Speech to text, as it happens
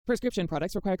Prescription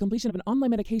products require completion of an online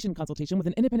medication consultation with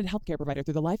an independent healthcare provider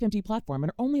through the LifeMD platform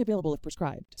and are only available if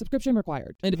prescribed. Subscription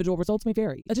required. Individual results may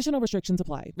vary. Additional restrictions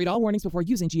apply. Read all warnings before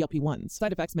using GLP-1s.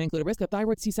 Side effects may include a risk of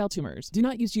thyroid C-cell tumors. Do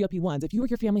not use GLP-1s if you or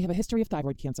your family have a history of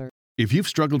thyroid cancer. If you've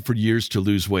struggled for years to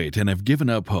lose weight and have given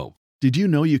up hope, did you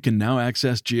know you can now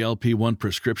access GLP-1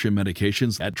 prescription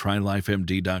medications at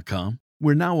TryLifeMD.com?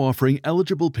 We're now offering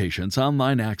eligible patients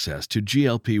online access to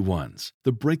GLP-1s,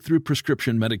 the breakthrough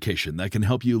prescription medication that can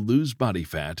help you lose body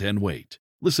fat and weight.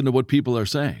 Listen to what people are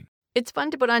saying. It's fun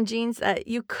to put on jeans that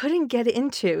you couldn't get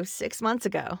into 6 months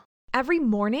ago. Every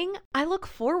morning, I look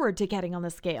forward to getting on the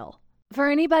scale.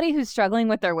 For anybody who's struggling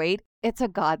with their weight, it's a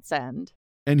godsend.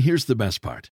 And here's the best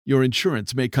part. Your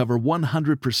insurance may cover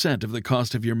 100% of the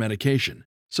cost of your medication.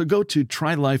 So go to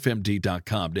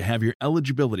TryLifeMD.com to have your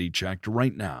eligibility checked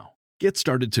right now. Get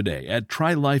started today at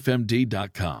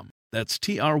TryLifeMD.com. That's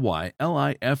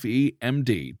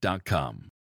TryLifeMD.com.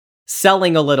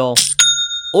 Selling a little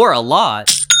or a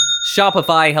lot,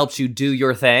 Shopify helps you do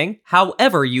your thing,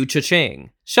 however you cha-ching.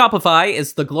 Shopify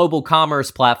is the global commerce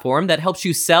platform that helps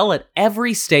you sell at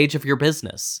every stage of your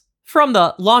business. From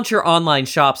the launch your online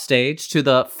shop stage to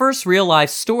the first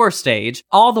real-life store stage,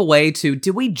 all the way to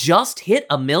did we just hit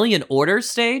 1 million orders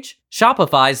stage?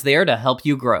 Shopify's there to help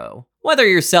you grow. Whether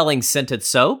you're selling scented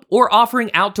soap or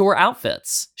offering outdoor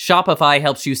outfits, Shopify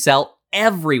helps you sell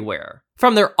everywhere.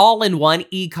 From their all-in-one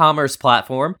e-commerce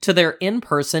platform to their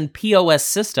in-person POS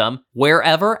system,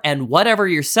 wherever and whatever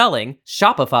you're selling,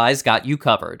 Shopify's got you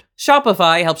covered.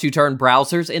 Shopify helps you turn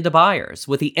browsers into buyers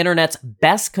with the internet's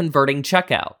best converting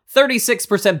checkout,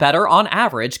 36% better on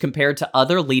average compared to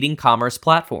other leading commerce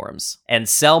platforms. And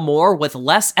sell more with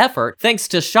less effort thanks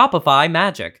to Shopify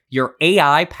Magic, your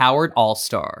AI-powered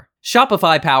all-star.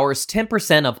 Shopify powers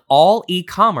 10% of all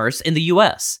e-commerce in the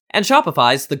US, and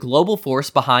Shopify's the global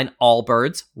force behind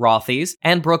Allbirds, Rothy's,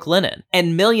 and Brooklinen,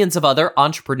 and millions of other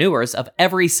entrepreneurs of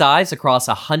every size across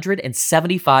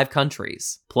 175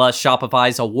 countries. Plus,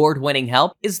 Shopify's award-winning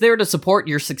help is there to support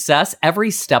your success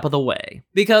every step of the way.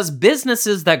 Because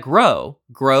businesses that grow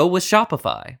with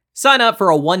Shopify. Sign up for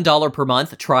a $1 per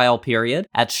month trial period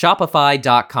at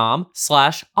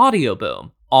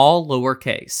shopify.com/audioboom, all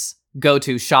lowercase. Go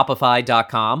to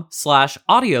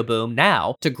shopify.com/audioboom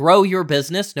now to grow your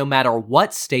business no matter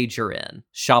what stage you're in.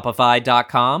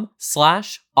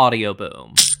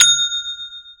 Shopify.com/audioboom.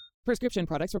 Prescription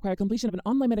products require completion of an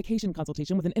online medication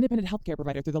consultation with an independent healthcare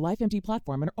provider through the LifeMD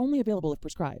platform and are only available if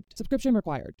prescribed. Subscription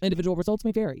required. Individual results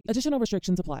may vary. Additional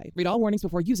restrictions apply. Read all warnings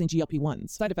before using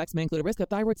GLP-1s. Side effects may include a risk of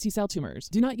thyroid C-cell tumors.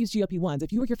 Do not use GLP-1s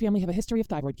if you or your family have a history of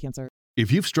thyroid cancer.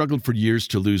 If you've struggled for years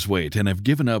to lose weight and have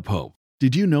given up hope,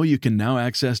 did you know you can now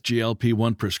access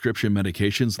GLP-1 prescription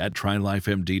medications at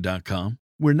TryLifeMD.com?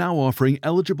 We're now offering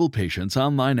eligible patients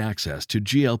online access to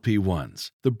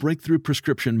GLP-1s, the breakthrough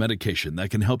prescription medication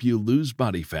that can help you lose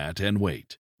body fat and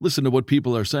weight. Listen to what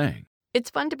people are saying.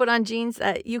 It's fun to put on jeans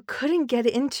that you couldn't get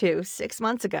into 6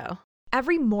 months ago.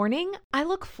 Every morning, I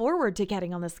look forward to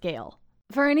getting on the scale.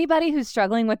 For anybody who's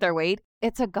struggling with their weight,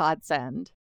 it's a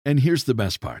godsend. And here's the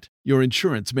best part. Your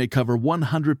insurance may cover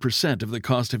 100% of the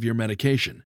cost of your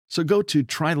medication. So go to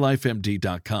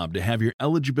TryLifeMD.com to have your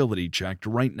eligibility checked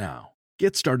right now.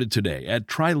 Get started today at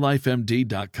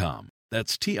TryLifeMD.com.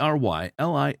 That's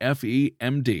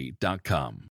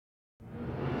TryLifeMD.com.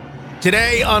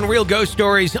 Today on Real Ghost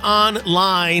Stories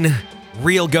Online,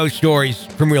 real ghost stories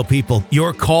from real people.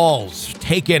 Your calls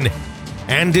taken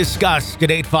and discussed at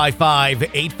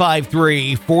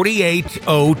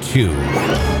 855-853-4802.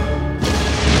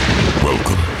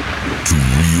 Welcome to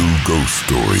Real Ghost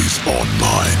Stories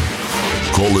Online.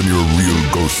 Call in your real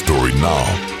ghost story now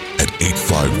at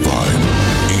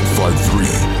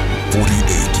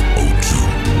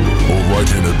 855-853-4802 or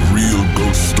write in at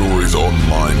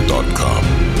realghoststoriesonline.com.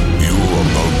 You are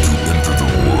about to enter the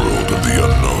world of the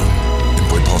unknown and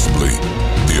quite possibly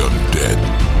the undead.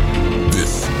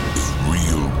 This is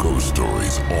Real Ghost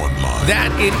Stories Online.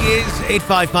 That it is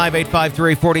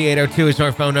 855-853-4802 is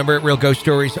our phone number at Real Ghost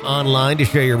Stories Online to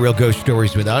share your real ghost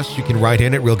stories with us. You can write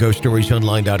in at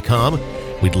realghoststoriesonline.com.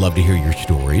 We'd love to hear your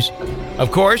stories.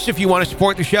 Of course, if you want to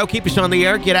support the show, keep us on the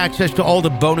air, get access to all the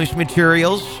bonus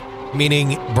materials,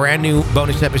 meaning brand new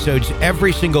bonus episodes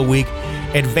every single week,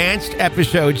 advanced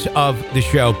episodes of the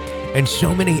show, and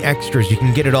so many extras. You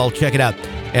can get it all. Check it out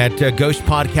at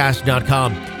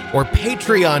ghostpodcast.com or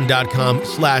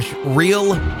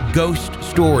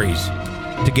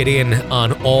patreon.com/realghoststories to get in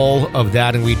on all of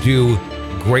that. And we do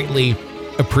greatly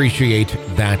appreciate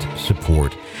that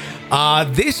support.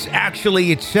 This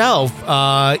actually itself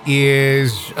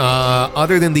is,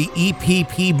 other than the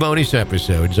EPP bonus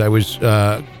episodes, I was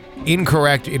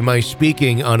incorrect in my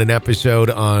speaking on an episode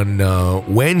on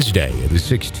Wednesday, the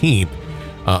 16th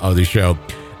of the show,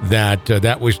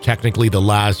 that was technically the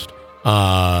last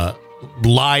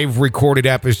live recorded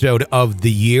episode of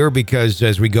the year, because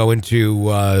as we go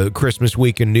into Christmas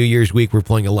week and New Year's week, we're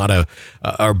playing a lot of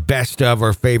our best of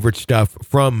our favorite stuff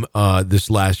from this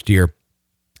last year.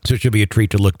 So it should be a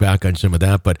treat to look back on some of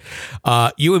that. But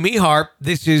you and me, Harp,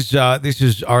 this is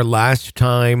our last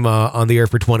time on the air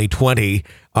for 2020,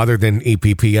 other than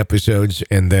EPP episodes,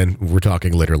 and then we're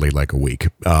talking literally like a week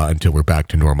until we're back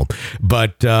to normal.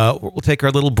 But we'll take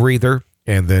our little breather,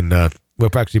 and then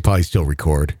we'll actually probably still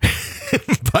record.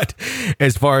 But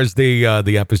as far as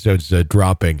the episodes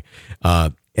dropping,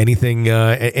 anything,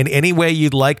 any way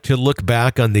you'd like to look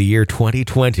back on the year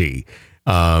 2020,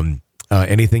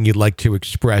 anything you'd like to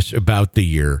express about the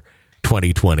year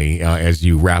 2020 as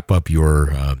you wrap up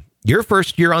your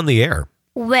first year on the air?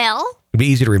 Well, it'd be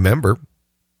easy to remember.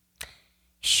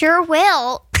 Sure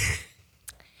will.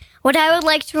 What I would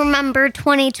like to remember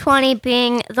 2020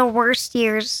 being the worst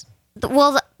years,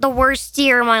 the worst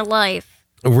year of my life.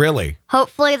 Really?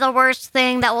 Hopefully the worst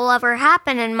thing that will ever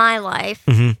happen in my life.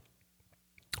 Mm-hmm.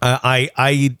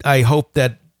 I hope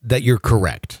that you're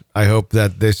correct. I hope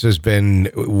that this has been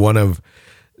one of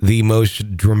the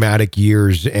most dramatic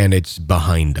years and it's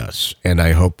behind us. And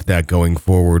I hope that going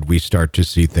forward, we start to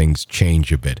see things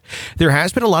change a bit. There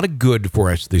has been a lot of good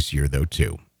for us this year, though,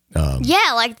 too.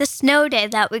 Yeah, like the snow day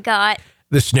that we got.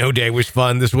 The snow day was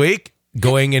fun this week.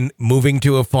 Going and moving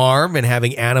to a farm and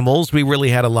having animals. We really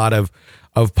had a lot of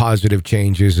positive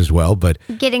changes as well. But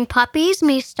getting puppies,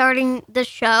 me starting the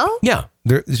show. Yeah.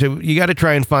 So you got to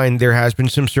try and find, there has been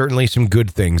certainly some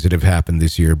good things that have happened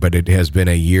this year, but it has been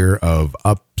a year of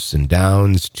ups and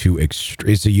downs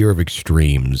it's a year of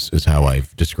extremes is how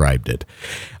I've described it.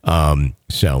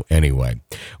 So anyway,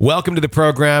 welcome to the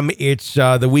program. It's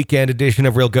the weekend edition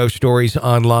of Real Ghost Stories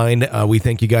Online. We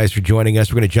thank you guys for joining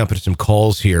us. We're going to jump into some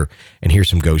calls here and hear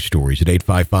some ghost stories at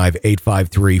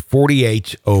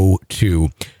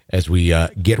 855-853-4802. As we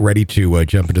get ready to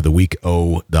jump into the week,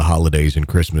 the holidays and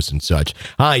Christmas and such.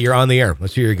 Hi, you're on the air.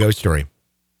 Let's hear your ghost story.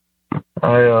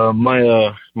 Hi,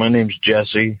 my name's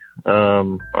Jesse.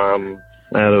 I'm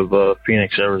out of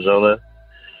Phoenix, Arizona,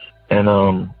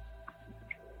 and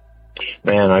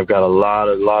man, I've got a lot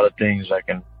of things I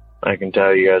can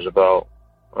tell you guys about.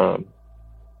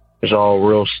 It's all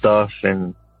real stuff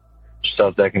and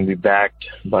stuff that can be backed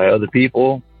by other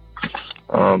people.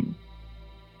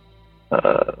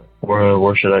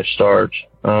 Where should I start?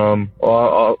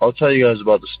 Well, I'll tell you guys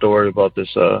about the story about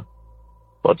this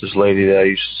lady that I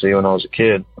used to see when I was a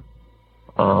kid.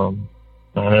 I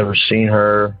never seen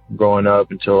her growing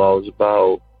up until I was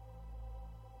about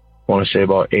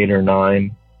 8 or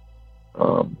 9.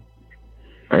 I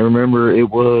remember it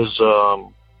was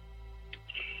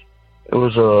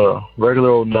a regular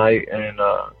old night, and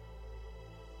I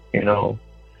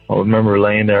remember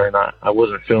laying there, and I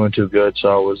wasn't feeling too good, so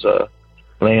I was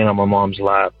laying on my mom's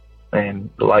lap, and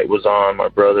the light was on. My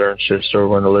brother and sister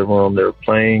were in the living room. They were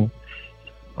playing,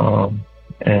 and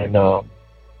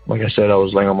like I said, I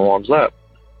was laying on my mom's lap.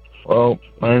 Well,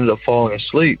 I ended up falling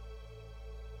asleep,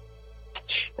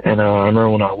 and I remember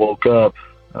when I woke up,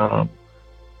 I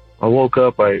looked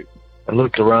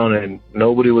around, and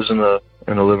nobody was in the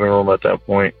living room at that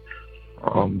point.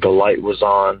 The light was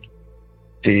on.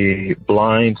 The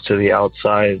blinds to the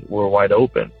outside were wide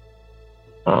open,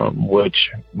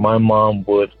 which my mom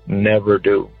would never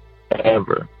do,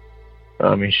 ever.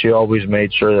 I mean, she always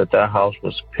made sure that house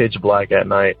was pitch black at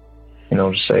night,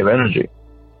 to save energy.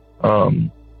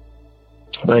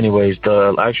 But anyways,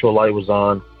 the actual light was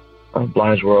on,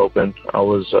 blinds were open. I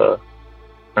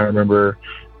remember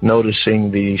noticing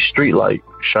the street light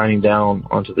shining down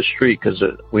onto the street, because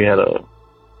we had a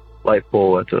light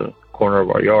pole at the corner of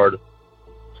our yard.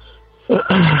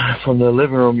 From the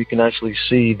living room, you can actually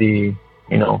see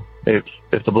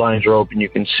if the blinds are open, you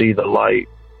can see the light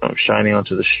shining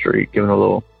onto the street, giving a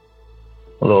little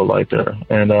light there.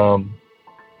 And I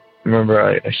remember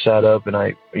I sat up, and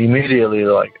I immediately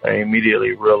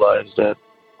realized that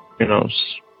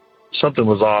something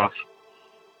was off.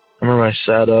 I remember I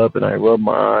sat up and I rubbed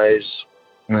my eyes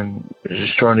and was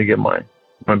just trying to get my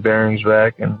bearings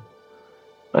back, and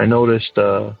I noticed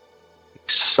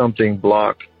something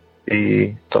block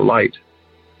the light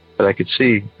that I could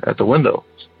see at the window.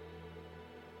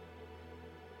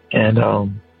 And I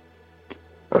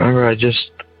remember I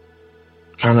just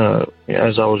kind of,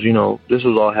 as I was, this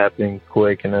was all happening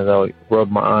quick, and as I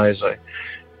rubbed my eyes, I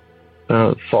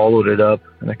followed it up,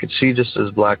 and I could see just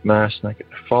this black mass, and I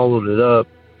followed it up,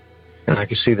 and I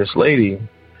could see this lady.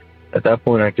 At that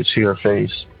point, I could see her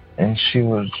face, and she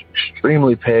was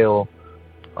extremely pale,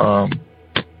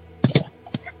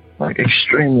 like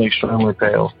extremely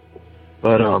pale.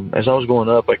 But as I was going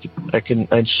up, I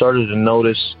started to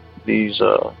notice these,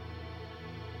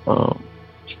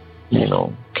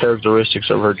 characteristics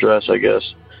of her dress, I guess.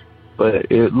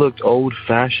 But it looked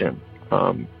old-fashioned,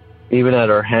 even at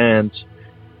her hands,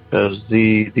 because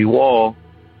the wall.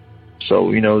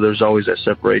 So there's always that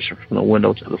separation from the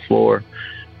window to the floor.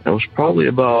 It was probably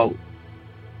about,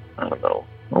 I don't know,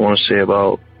 I want to say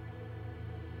about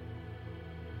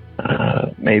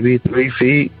maybe 3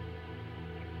 feet.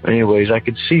 Anyways, I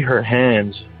could see her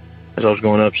hands as I was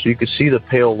going up. So you could see the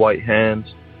pale white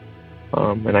hands,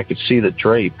 and I could see the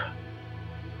drape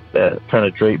that kind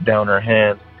of draped down her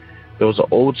hand. It was an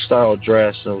old style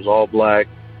dress, and it was all black.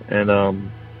 And I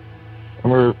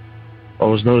remember I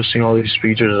was noticing all these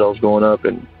features as I was going up,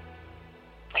 and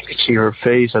I could see her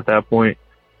face at that point.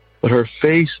 But her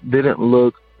face didn't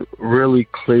look really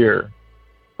clear.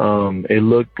 It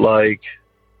looked like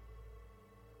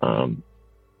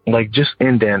just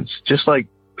indents, just like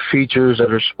features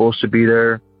that are supposed to be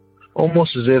there,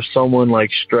 almost as if someone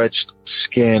like stretched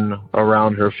skin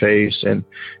around her face, and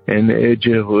it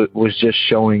just was just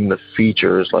showing the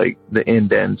features, like the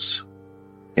indents,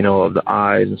 of the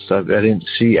eyes and stuff. I didn't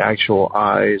see actual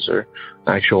eyes or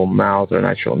actual mouth or an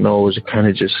actual nose. It kind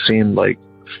of just seemed like,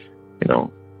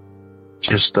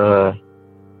 just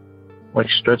like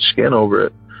stretched skin over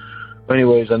it.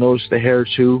 Anyways, I noticed the hair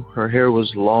too. Her hair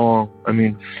was long,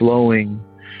 flowing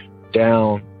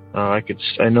down. I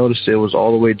noticed it was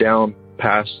all the way down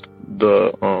past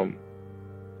the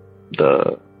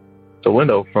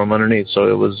window from underneath. So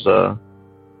it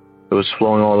was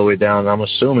flowing all the way down. I'm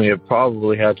assuming it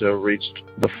probably had to have reached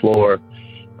the floor.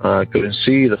 I couldn't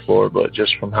see the floor, but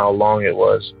just from how long it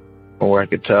was, from where I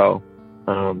could tell,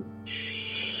 I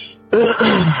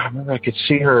could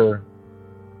see her.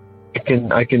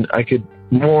 I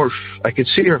could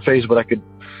see her face, but I could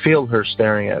feel her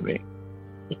staring at me.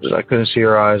 I couldn't see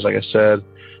her eyes, like I said,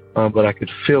 but I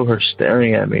could feel her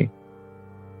staring at me.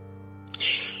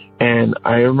 And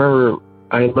I remember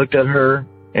I looked at her,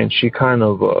 and she kind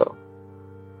of,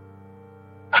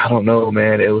 I don't know,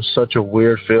 man. It was such a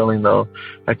weird feeling, though.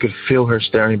 I could feel her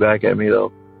staring back at me,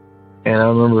 though. And I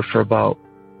remember for about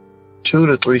 2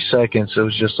 to 3 seconds, it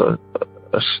was just a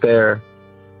stare.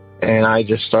 And I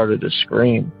just started to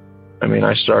scream.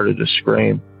 I started to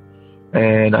scream.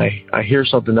 And I hear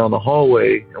something down the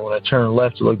hallway. And when I turn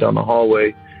left to look down the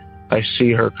hallway, I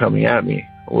see her coming at me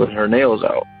with her nails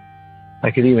out. I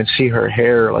could even see her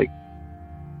hair, like,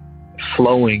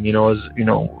 flowing, as,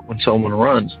 when someone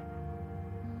runs.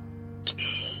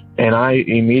 And I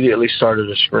immediately started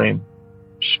to scream.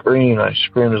 I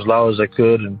screamed as loud as I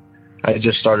could, and I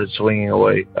just started swinging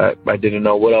away. I didn't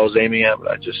know what I was aiming at, but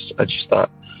I just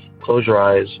thought, close your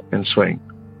eyes and swing.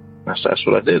 That's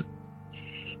what I did.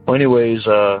 Well, anyways,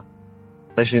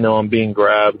 next thing you know, I'm being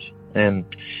grabbed, and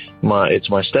it's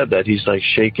my stepdad. He's like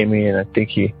shaking me, and I think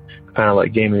he kind of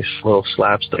like gave me little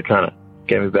slaps that kind of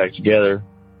get me back together.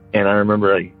 And I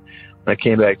remember when I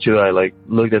came back to, I like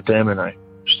looked at them, and I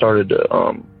started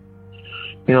to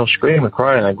scream and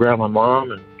cry, and I grabbed my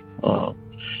mom, and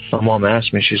my mom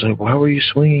asked me, she's like, why were you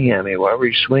swinging at me?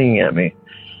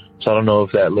 So I don't know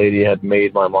if that lady had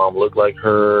made my mom look like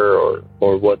her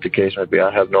or what the case might be.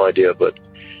 I have no idea, but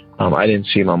I didn't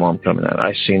see my mom coming at me.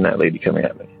 I seen that lady coming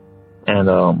at me. And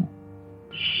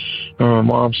my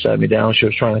mom sat me down. She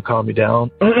was trying to calm me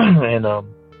down. And I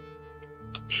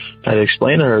had to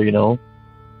explain to her,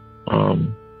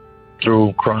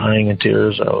 through crying and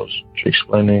tears, I was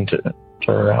explaining to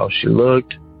her how she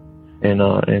looked in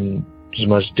as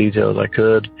much detail as I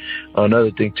could.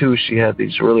 Another thing too, she had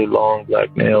these really long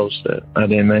black nails that I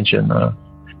didn't mention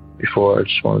before. I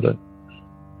just wanted to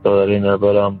throw that in there.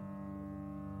 But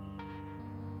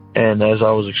and as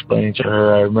I was explaining to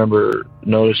her, I remember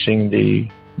noticing the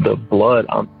blood.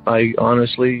 I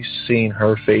honestly seen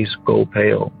her face go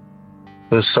pale.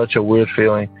 It was such a weird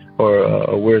feeling, or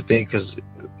a weird thing, because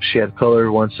she had color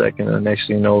 1 second, and the next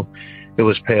thing you know, it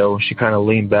was pale. She kind of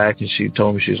leaned back, and she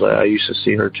told me, she's like, I used to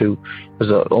see her too. It was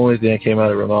the only thing that came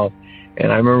out of her mouth.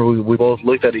 And I remember we both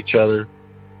looked at each other,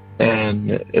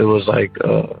 and it was like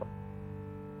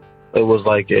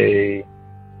a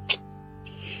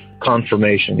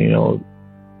confirmation,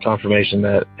 confirmation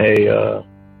that, hey,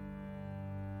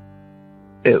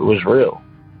 it was real,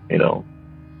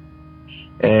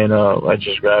 And I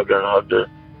just grabbed her and hugged her.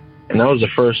 And that was the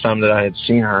first time that I had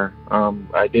seen her.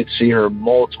 I did see her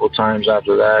multiple times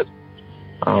after that.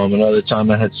 Another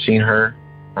time I had seen her,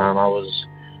 we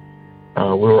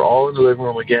were all in the living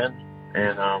room again.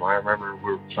 And I remember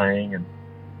we were playing, and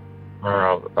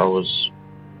I was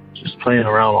just playing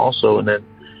around also. And then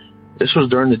this was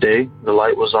during the day. The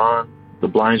light was on. The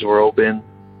blinds were open.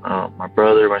 My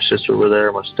brother, my sister were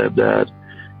there, my stepdad,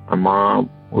 my mom.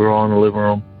 We were all in the living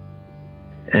room.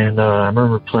 And I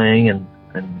remember playing and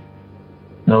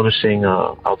noticing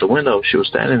out the window she was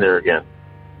standing there again.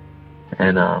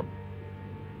 And I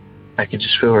could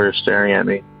just feel her staring at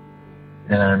me.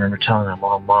 And I remember telling her,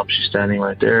 Mom, she's standing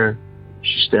right there.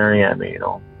 She's staring at me,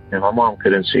 And my mom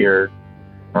couldn't see her.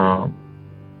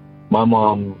 My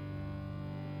mom,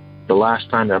 the last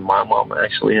time that my mom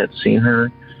actually had seen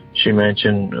her, she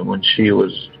mentioned when she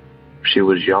was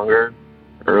younger,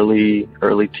 early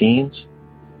teens.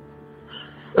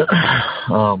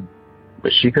 But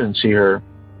she couldn't see her,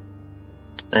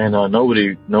 and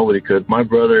nobody could. My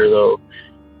brother, though,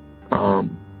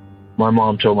 my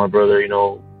mom told my brother,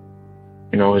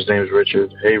 his name's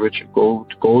Richard. Hey, Richard, go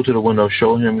to the window,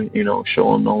 show him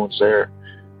no one's there.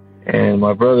 And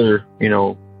my brother, he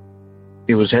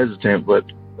was hesitant, but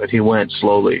he went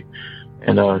slowly,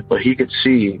 and but I could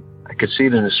see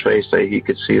it in his face that he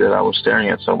could see that I was staring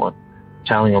at someone,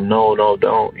 telling him, no, don't,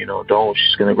 don't,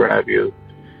 she's gonna grab you.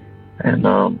 And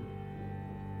I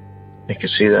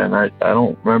could see that, and I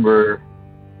don't remember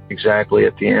exactly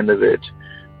at the end of it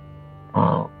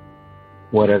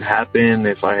what had happened.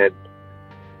 If I had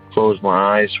closed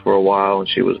my eyes for a while and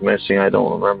she was missing, I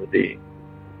don't remember the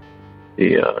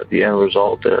end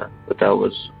result there, but that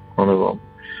was one of them.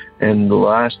 And the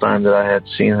last time that I had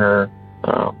seen her,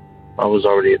 I was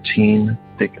already a teen. I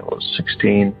think I was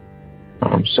 16,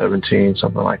 17,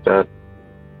 something like that.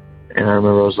 And I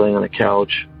remember I was laying on the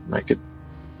couch,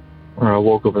 and I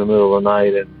woke up in the middle of the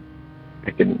night, and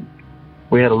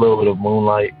we had a little bit of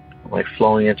moonlight, like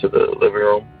flowing into the living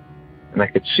room, and I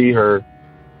could see her.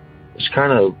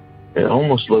 It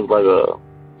almost looked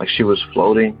like she was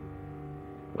floating,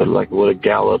 but like with a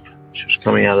gallop. She was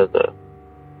coming out of the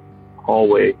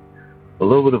hallway, a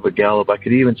little bit of a gallop. I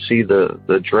could even see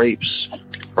the drapes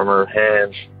from her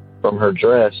hands, from her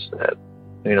dress that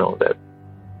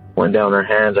went down her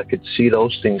hands. I could see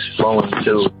those things flowing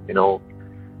too,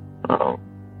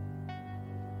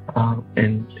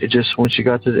 and it just, when she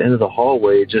got to the end of the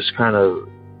hallway, it just kind of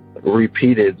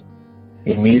repeated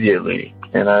immediately.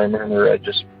 And I remember I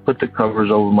just put the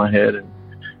covers over my head, and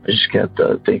I just kept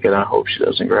thinking, I hope she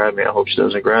doesn't grab me. I hope she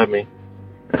doesn't grab me.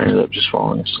 I ended up just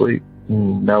falling asleep.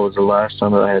 And that was the last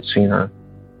time that I had seen her.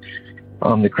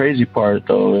 The crazy part,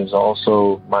 though, is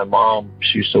also my mom.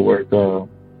 She used to work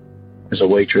as a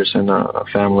waitress in a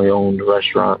family-owned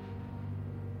restaurant.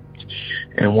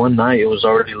 And one night, it was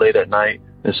already late at night,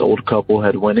 this old couple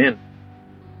had went in.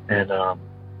 And,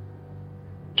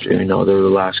 they were the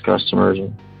last customers.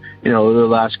 And, the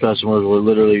last customers were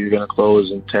literally going to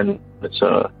close in 10 minutes. They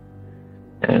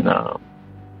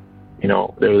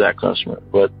were that customer.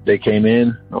 But they came in,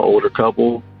 an older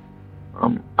couple,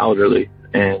 elderly,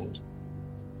 and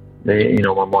they,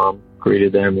 my mom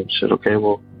greeted them and said, okay,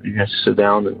 well, you guys sit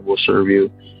down and we'll serve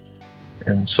you.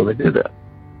 And so they did that.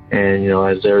 And,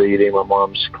 as they're eating, my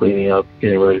mom's cleaning up,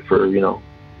 getting ready for, to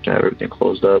have everything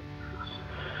closed up.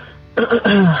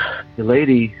 The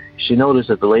lady, she noticed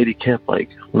that the lady kept,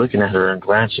 looking at her and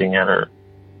glancing at her.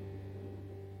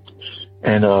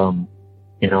 And,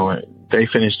 they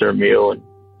finished their meal and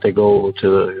they go to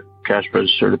the cash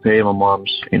register to pay. My mom's,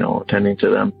 attending to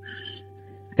them.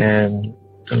 And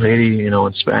the lady,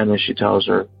 in Spanish, she tells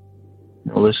her,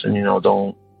 listen, I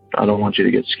don't want you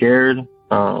to get scared.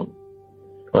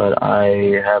 But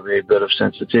I have a bit of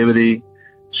sensitivity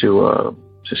to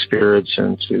spirits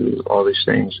and to all these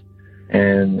things.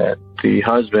 And that the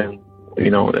husband,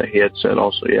 that he had said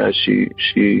also, she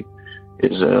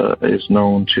is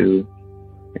known to,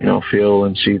 feel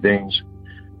and see things.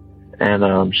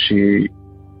 And she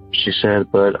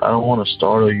said, but I don't want to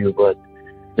startle you, but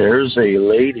there's a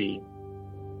lady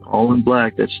all in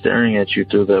black that's staring at you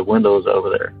through the windows over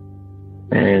there.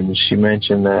 And she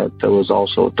mentioned that there was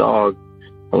also a dog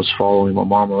that was following my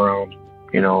mom around.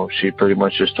 She pretty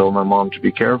much just told my mom to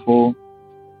be careful.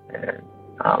 And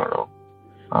I don't know.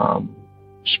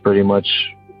 Just pretty much,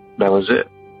 that was it.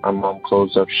 My mom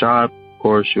closed up shop. Of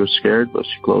course, she was scared, but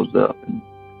she closed up and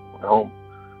went home.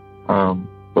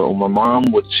 But when my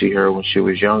mom would see her when she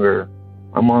was younger,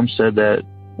 my mom said that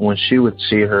when she would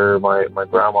see her, my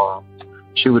grandma,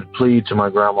 she would plead to my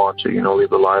grandma to, leave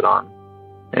the light on.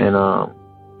 And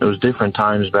it was different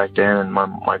times back then, and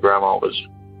my grandma was,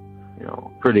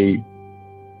 pretty,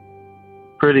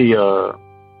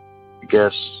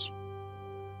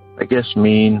 I guess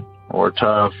mean or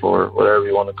tough or whatever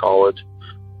you want to call it.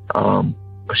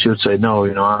 But she would say, no,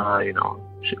 in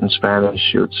Spanish,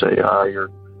 she would say,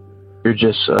 you're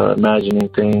just imagining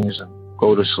things and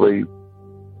go to sleep.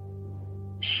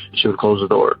 She would close the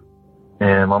door.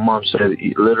 And my mom said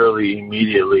literally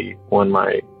immediately when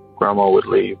my grandma would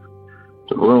leave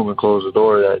the room and close the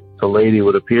door that the lady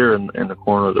would appear in the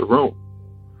corner of the room.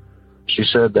 She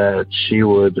said that she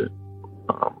would,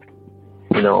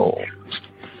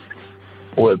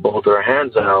 with both her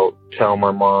hands out, tell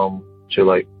my mom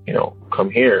to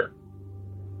come here.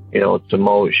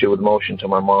 She would motion to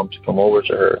my mom to come over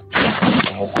to her.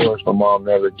 And of course, my mom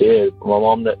never did. My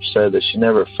mom said that she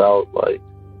never felt like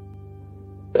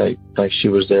she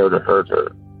was there to hurt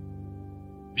her.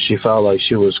 She felt like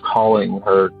she was calling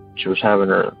her. She was having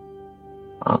her,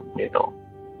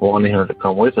 wanting her to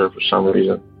come with her for some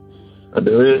reason.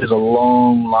 There is a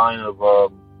long line of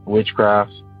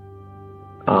witchcraft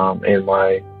in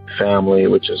my family,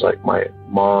 which is like my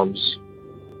mom's,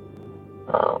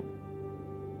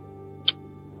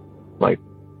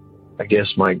 I guess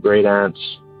my great aunts.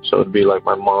 So it'd be like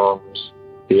my mom's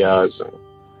Diaz and,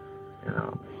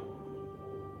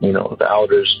 the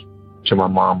elders to my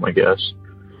mom, I guess.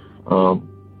 There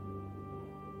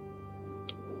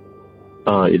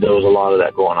was a lot of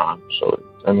that going on. So,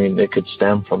 it could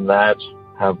stem from that.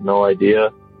 I have no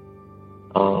idea.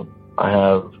 I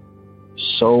have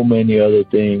so many other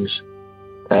things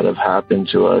that have happened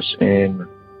to us in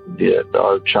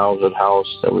our childhood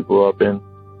house that we grew up in.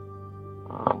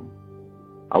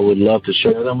 I would love to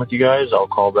share them with you guys. I'll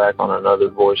call back on another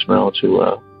voicemail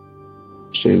to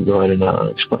go ahead and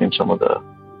explain some of the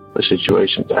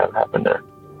situations that have happened there.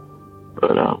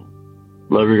 But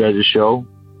love your guys' show.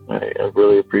 I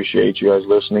really appreciate you guys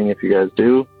listening if you guys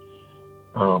do.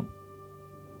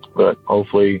 But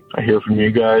hopefully I hear from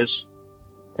you guys,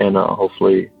 and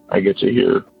hopefully I get to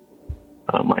hear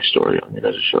my story on your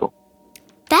guys' show.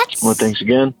 Well, thanks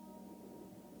again.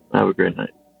 Have a great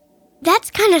night.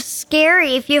 That's kind of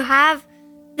scary if you have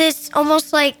this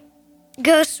almost like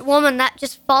ghost woman that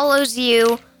just follows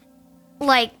you,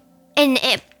 and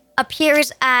it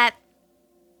appears at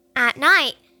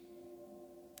night.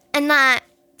 And that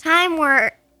time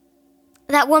where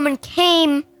that woman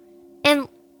came and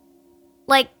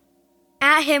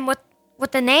at him with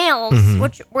the nails,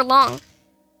 which were long.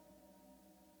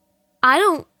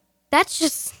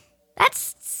 That's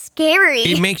scary.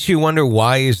 It makes you wonder,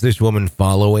 why is this woman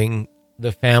following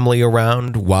the family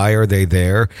around? Why are they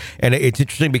there? And it's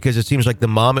interesting because it seems like the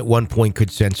mom at one point could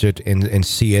sense it and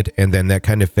see it, and then that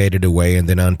kind of faded away, and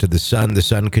then onto the son. The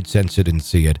son could sense it and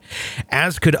see it,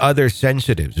 as could other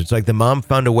sensitives. It's like the mom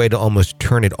found a way to almost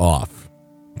turn it off,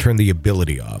 turn the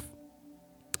ability off.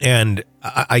 And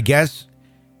I guess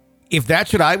if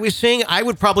that's what I was seeing, I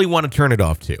would probably want to turn it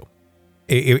off too.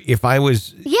 If I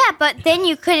was... Yeah, but then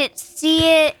you couldn't see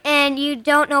it, and you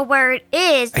don't know where it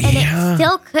is, and it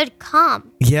still could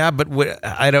come. Yeah, but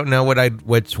I don't know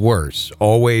what's worse.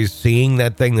 Always seeing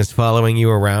that thing that's following you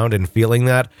around and feeling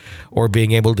that, or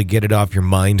being able to get it off your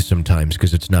mind sometimes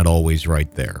because it's not always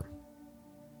right there.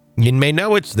 You may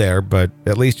know it's there, but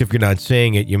at least if you're not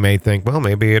seeing it, you may think, well,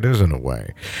 maybe it is in a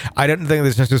way. I don't think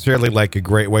there's necessarily like a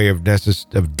great way of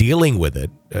dealing with it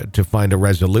to find a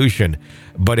resolution.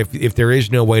 But if there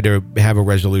is no way to have a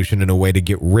resolution and a way to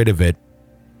get rid of it,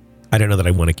 I don't know that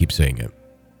I want to keep seeing it.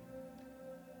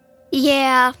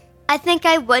 Yeah, I think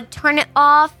I would turn it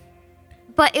off,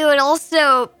 but it would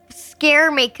also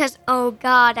scare me because, oh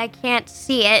God, I can't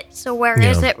see it. So where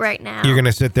is it right now? You're going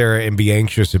to sit there and be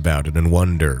anxious about it and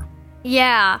wonder.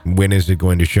 Yeah. When is it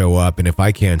going to show up? And if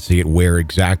I can't see it, where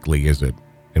exactly is it?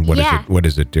 And what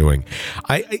is it doing?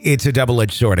 It's a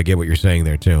double-edged sword. I get what you're saying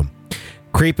there too.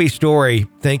 Creepy story.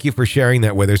 Thank you for sharing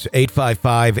that with us.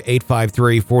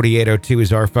 855-853-4802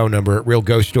 is our phone number at Real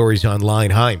Ghost Stories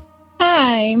Online. Hi.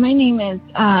 Hi, my name is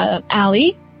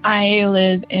Allie. I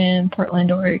live in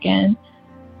Portland, Oregon.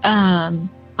 I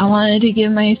wanted to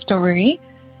give my story.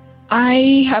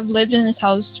 I have lived in this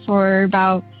house for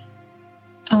about,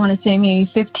 I want to say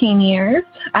maybe 15 years.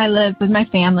 I live with my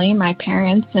family, my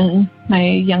parents, and my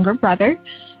younger brother.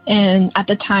 And at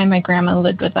the time, my grandma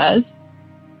lived with us.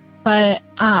 But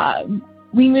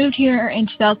we moved here in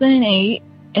 2008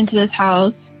 into this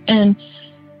house. And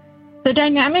the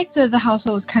dynamics of the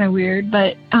household was kind of weird.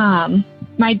 But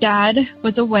my dad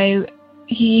was away.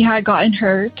 He had gotten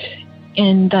hurt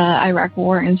in the Iraq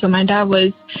War. And so my dad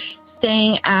was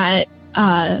staying at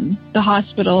the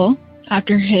hospital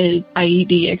after his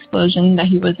IED explosion that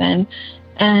he was in.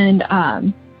 And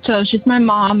so it's just my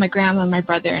mom, my grandma, my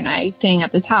brother, and I staying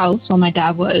at this house while my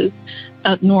dad was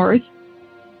up north.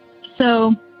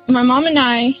 So my mom and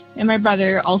I and my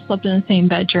brother all slept in the same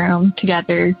bedroom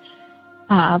together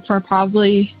for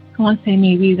probably I want to say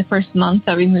maybe the first month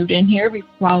that we moved in here,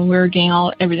 while we were getting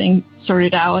everything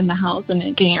sorted out in the house and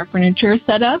getting our furniture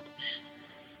set up.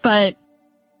 But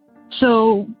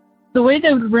so the way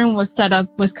the room was set up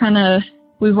was kind of,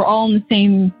 we were all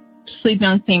sleeping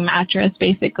on the same mattress,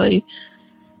 basically.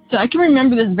 So I can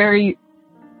remember this very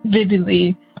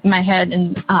vividly in my head.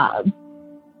 And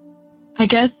I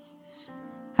guess,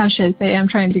 how should I say? I'm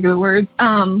trying to think of the words.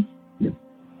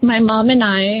 My mom and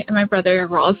I and my brother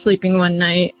were all sleeping one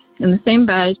night in the same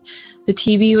bed. The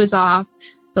TV was off.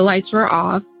 The lights were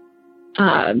off.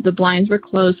 The blinds were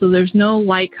closed, so there's no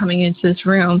light coming into this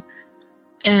room.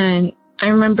 And I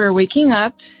remember waking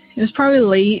up. It was probably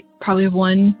late, probably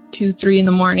 1, 2, 3 in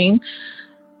the morning.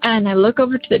 And I look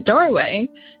over to the doorway,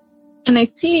 and I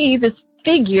see this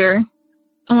figure.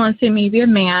 I want to say maybe a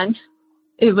man.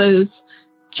 It was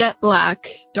jet black,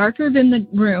 darker than the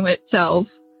room itself.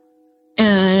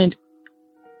 And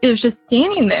it was just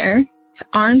standing there,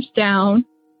 arms down,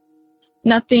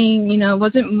 nothing,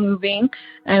 wasn't moving.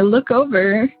 And I look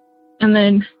over, and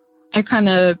then I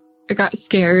got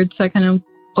scared, so I kind of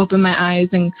opened my eyes,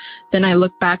 and then I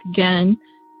looked back again,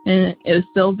 and it was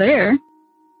still there.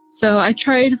 So I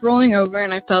tried rolling over,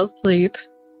 and I fell asleep.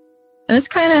 And this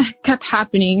kind of kept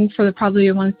happening for probably,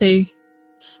 I want to say,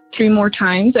 3 more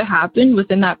times it happened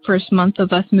within that first month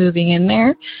of us moving in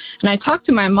there. And I talked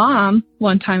to my mom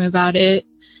one time about it,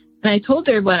 and I told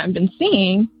her what I've been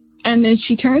seeing. And then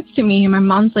she turns to me, and my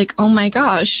mom's like, "Oh my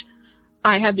gosh,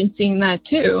 I have been seeing that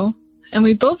too." And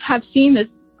we both have seen this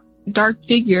dark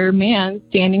figure man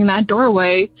standing in that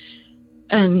doorway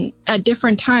and at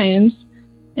different times.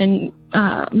 And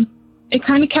it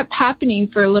kind of kept happening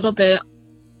for a little bit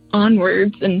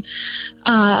onwards. And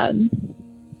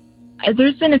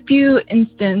there's been a few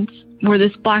instances where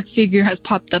this black figure has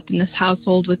popped up in this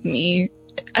household with me.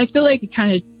 I feel like it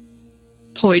kind of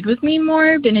toyed with me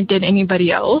more than it did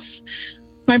anybody else.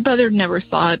 My brother never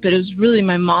saw it, but it was really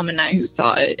my mom and I who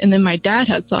saw it. And then my dad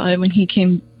had saw it when he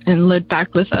came and lived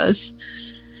back with us.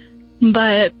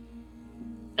 But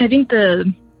I think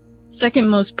the second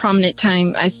most prominent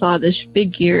time I saw this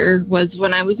figure was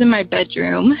when I was in my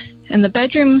bedroom. And the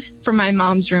bedroom from my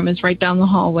mom's room is right down the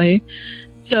hallway.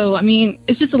 So, I mean,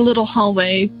 it's just a little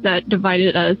hallway that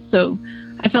divided us. So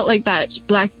I felt like that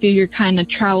black figure kind of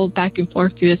traveled back and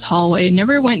forth through this hallway. It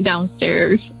never went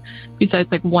downstairs, besides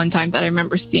like one time that I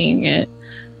remember seeing it.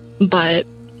 But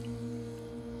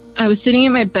I was sitting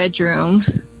in my bedroom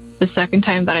the second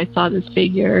time that I saw this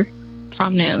figure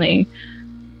prominently.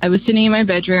 I was sitting in my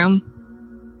bedroom.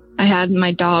 I had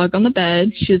my dog on the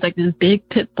bed. She was like this big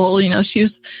pit bull. She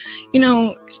was,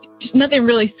 nothing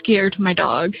really scared my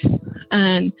dog.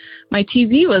 And my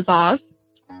TV was off,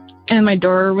 and my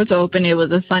door was open. It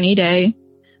was a sunny day.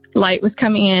 Light was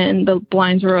coming in. The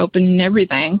blinds were open and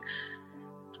everything.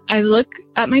 I look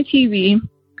at my TV,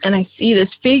 and I see this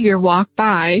figure walk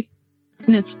by,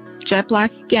 and it's jet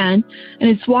black again, and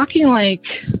it's walking like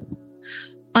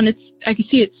on its, I can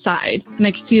see its side, and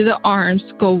I can see the arms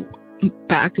go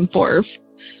back and forth.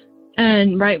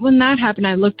 And right when that happened,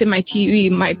 I looked at my TV.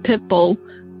 My pit bull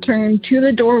turned to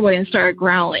the doorway and started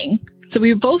growling. So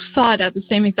we both saw it at the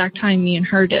same exact time me and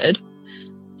her did.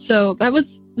 So that was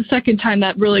the second time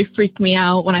that really freaked me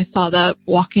out, when I saw that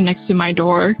walking next to my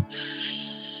door.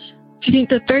 I think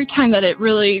the third time that it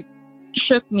really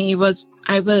shook me was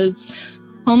I was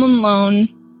home alone,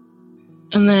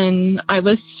 and then I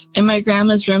was in my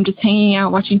grandma's room just hanging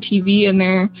out watching TV in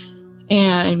there,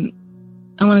 and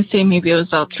I want to say maybe it was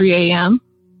about 3 a.m.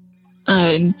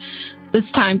 And this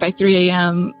time by 3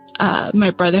 a.m.,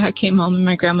 my brother had came home, and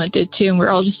my grandma did too, and we're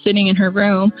all just sitting in her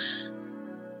room,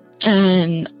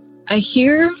 and I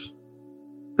hear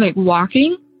like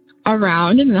walking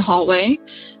around in the hallway.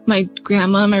 My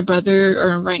grandma and my brother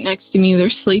are right next to me.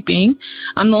 They're sleeping.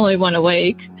 I'm the only one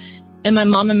awake, and my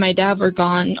mom and my dad were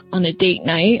gone on a date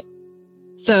night,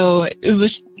 so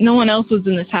no one else was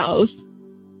in this house.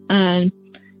 And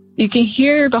you can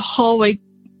hear the hallway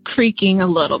creaking a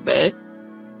little bit,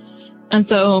 and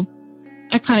so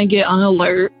I kind of get on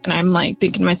alert, and I'm like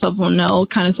thinking to myself, oh no,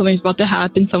 kind of something's about to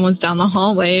happen. Someone's down the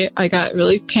hallway. I got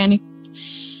really panicked,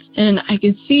 and I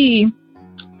can see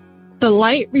the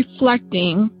light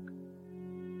reflecting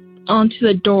onto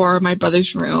the door of my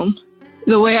brother's room.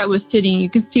 The way I was sitting, you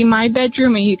can see my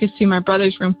bedroom, and you can see my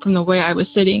brother's room from the way I was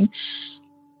sitting.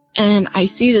 And I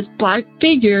see this black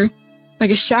figure, like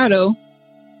a shadow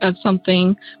of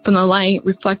something from the light,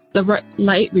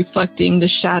 light reflecting the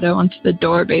shadow onto the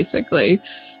door, basically.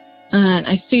 And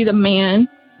I see the man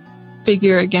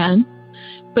figure again,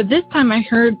 but this time I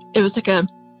heard it was like a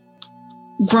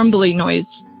grumbly noise,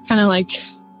 kind of like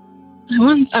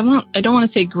I don't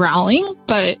want to say growling,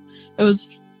 but it was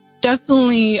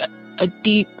definitely a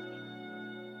deep,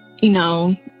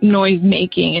 noise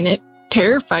making, and it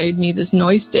terrified me, this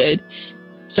noise did.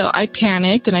 So I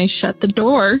panicked and I shut the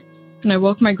door, and I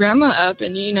woke my grandma up,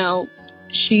 and,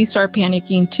 she started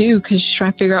panicking too, because she's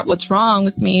trying to figure out what's wrong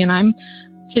with me, and I'm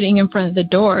sitting in front of the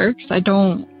door because I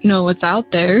don't know what's out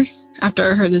there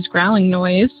after I heard this growling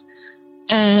noise.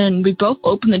 And we both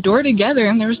opened the door together,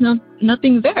 and there was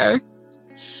nothing there.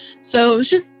 So it was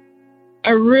just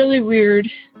a really weird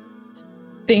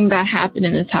thing that happened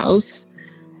in this house.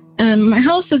 And my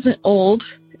house isn't old.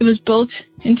 It was built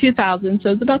in 2000, so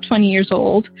it's about 20 years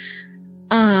old.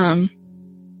 And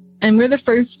we're the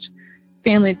first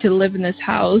family to live in this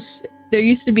house. There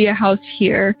used to be a house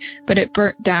here, but it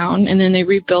burnt down, and then they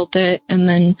rebuilt it, and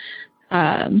then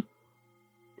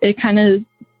it kind of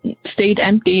stayed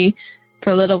empty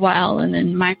for a little while, and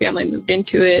then my family moved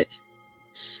into it.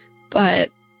 But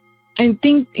I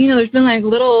think, there's been like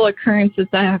little occurrences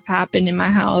that have happened in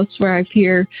my house where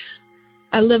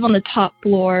I live on the top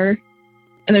floor,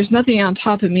 and there's nothing on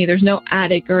top of me. There's no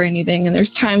attic or anything. And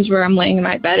there's times where I'm laying in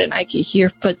my bed and I can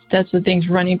hear footsteps of things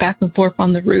running back and forth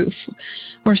on the roof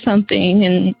or something.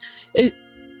 And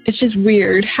it's just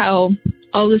weird how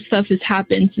all this stuff has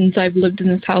happened since I've lived in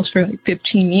this house for like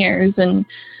 15 years. And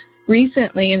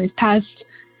recently, in these past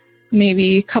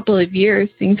maybe couple of years,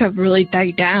 things have really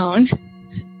died down.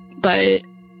 But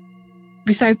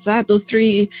besides that, those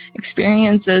 3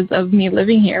 experiences of me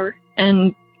living here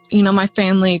and my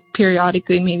family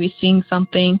periodically maybe seeing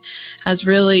something has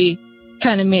really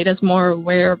kind of made us more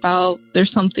aware about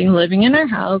there's something living in our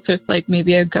house. There's like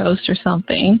maybe a ghost or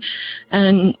something.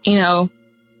 And,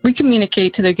 we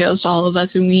communicate to the ghost, all of us,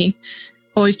 and we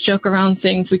always joke around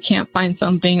saying if we can't find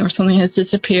something or something has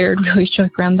disappeared, we always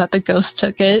joke around that the ghost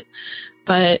took it.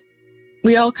 But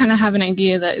we all kind of have an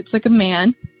idea that it's like a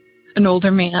man, an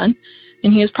older man,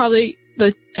 and he is probably,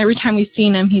 every time we've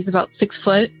seen him, he's about 6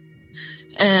 foot.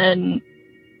 And,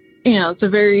 it's a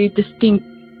very distinct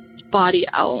body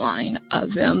outline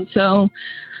of him. So,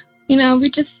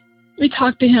 we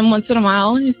talk to him once in a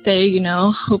while and say,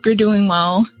 hope you're doing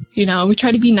well. We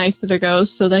try to be nice to the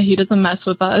ghost so that he doesn't mess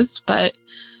with us. But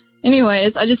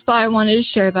anyways, I just thought I wanted to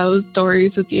share those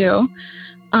stories with you.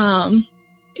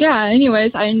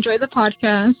 Anyways, I enjoy the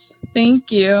podcast. Thank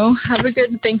you. Have a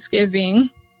good Thanksgiving.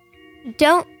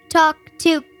 Don't talk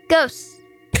to ghosts.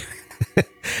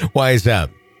 Why is that?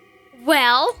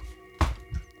 Well,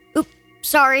 oops,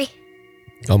 sorry.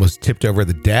 Almost tipped over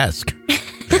the desk.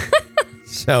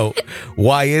 So,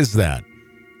 why is that?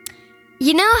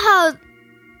 You know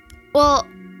how,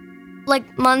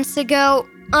 like months ago,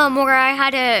 where I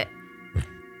had a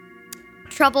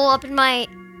trouble up in my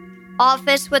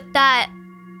office with that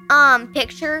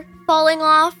picture falling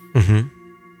off, and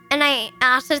I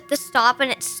asked it to stop,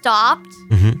 and it stopped.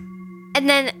 And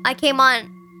then I came on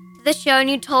to the show, and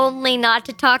you told me not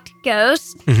to talk to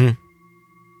ghosts.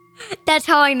 That's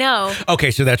how I know.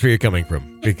 Okay, so that's where you're coming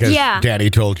from, because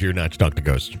Daddy told you not to talk to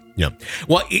ghosts. Yeah.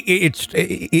 Well,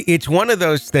 it's one of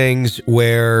those things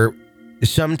where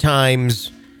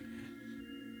sometimes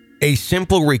a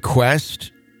simple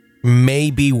request may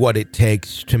be what it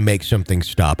takes to make something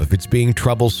stop. If it's being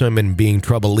troublesome and being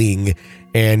troubling,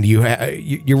 and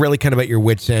you're really kind of at your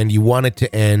wit's end, you want it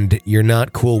to end, you're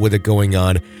not cool with it going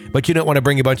on, but you don't want to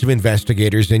bring a bunch of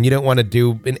investigators in, you don't want to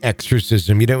do an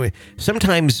exorcism,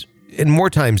 sometimes, and more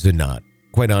times than not,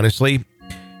 quite honestly,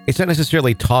 it's not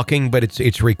necessarily talking, but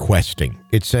it's requesting.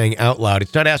 It's saying out loud.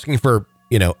 It's not asking for,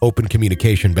 open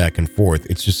communication back and forth.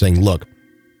 It's just saying, look,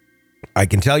 I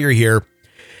can tell you're here.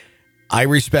 I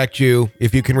respect you.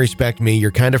 If you can respect me,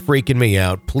 you're kind of freaking me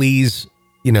out. Please,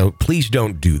 please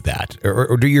don't do that,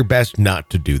 or do your best not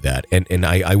to do that. And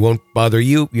I won't bother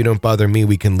you. You don't bother me.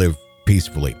 We can live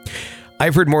peacefully.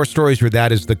 I've heard more stories where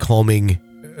that is the calming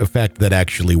effect that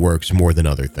actually works more than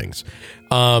other things.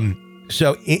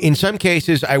 So in some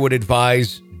cases, I would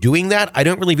advise doing that. I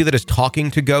don't really view that as talking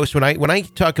to ghosts. When I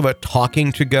talk about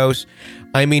talking to ghosts,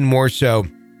 I mean more so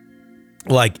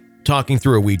like talking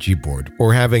through a Ouija board,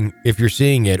 or having, if you're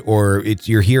seeing it or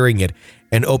you're hearing it,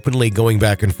 and openly going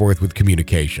back and forth with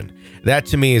communication. That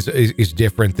to me is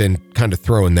different than kind of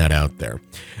throwing that out there.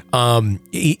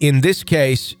 In this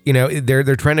case,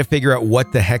 they're trying to figure out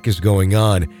what the heck is going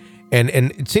on. And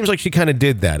it seems like she kind of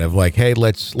did that, of like, hey,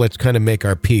 let's kind of make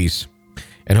our peace,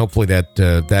 and hopefully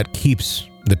that keeps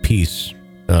the peace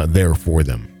there for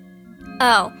them.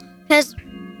 Oh, because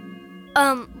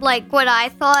like what I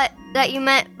thought that you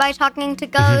meant by talking to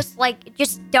ghosts, like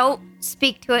just don't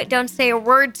speak to it, don't say a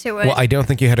word to it. Well, I don't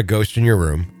think you had a ghost in your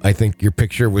room. I think your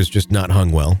picture was just not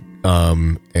hung well.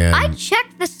 And I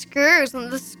checked the screws,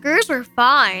 and the screws were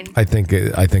fine. I think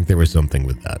there was something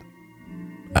with that.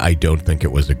 I don't think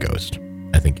it was a ghost.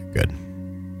 I think you're good.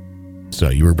 So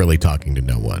you were really talking to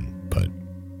no one, but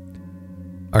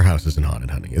our house isn't haunted,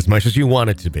 honey, as much as you want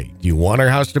it to be. Do you want our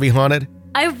house to be haunted?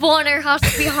 I want our house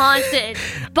to be haunted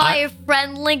by a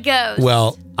friendly ghost.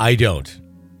 Well, I don't.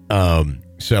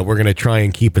 So we're going to try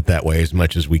and keep it that way as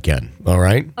much as we can. All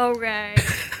right? Okay.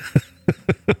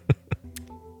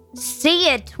 See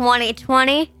ya,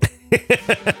 2020.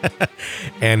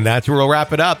 And that's where we'll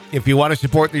wrap it up. If you want to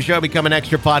support the show, become an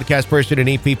extra podcast person in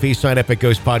EPP. Sign up at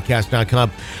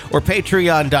ghostpodcast.com or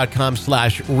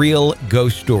patreon.com/Real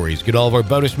Ghost Stories. Get all of our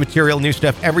bonus material, new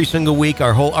stuff every single week,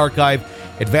 our whole archive,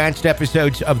 advanced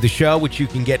episodes of the show, which you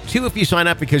can get too if you sign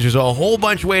up, because there's a whole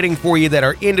bunch waiting for you that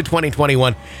are into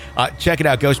 2021. Check it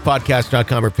out,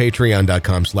 ghostpodcast.com or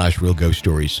patreon.com/Real Ghost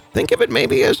Stories. Think of it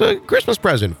maybe as a Christmas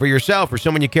present for yourself or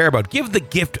someone you care about. Give the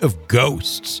gift of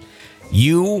ghosts.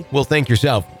 You will thank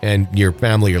yourself, and your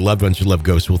family, your loved ones who love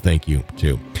ghosts will thank you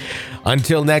too.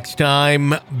 Until next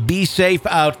time, be safe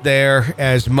out there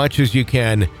as much as you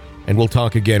can, and we'll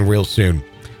talk again real soon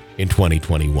in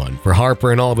 2021. For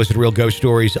Harper and all of us at Real Ghost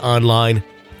Stories Online,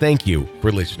 thank you for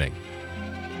listening.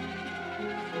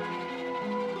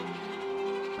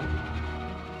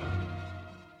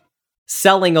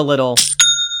 Selling a little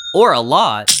or a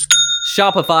lot,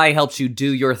 Shopify helps you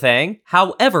do your thing,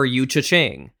 however you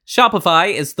cha-ching.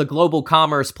 Shopify is the global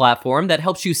commerce platform that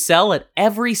helps you sell at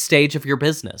every stage of your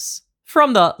business.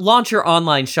 From the launch your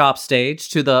online shop stage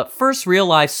to the first real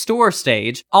life store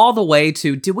stage, all the way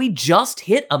to did we just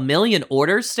hit 1 million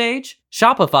orders stage?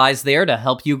 Shopify's there to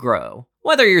help you grow.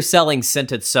 Whether you're selling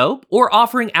scented soap or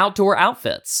offering outdoor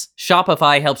outfits,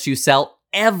 Shopify helps you sell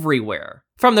everywhere.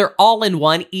 From their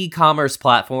all-in-one e-commerce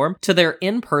platform to their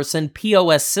in-person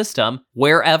POS system,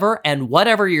 wherever and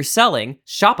whatever you're selling,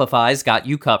 Shopify's got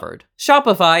you covered.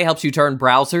 Shopify helps you turn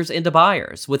browsers into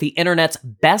buyers with the internet's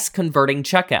best converting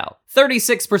checkout,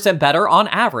 36% better on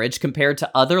average compared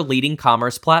to other leading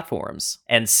commerce platforms.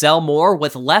 And sell more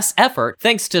with less effort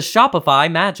thanks to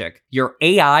Shopify Magic, your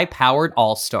AI-powered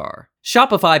all-star.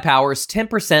 Shopify powers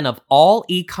 10% of all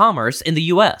e-commerce in the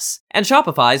US, and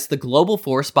Shopify's the global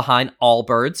force behind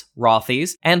Allbirds,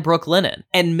 Rothy's, and Brooklinen,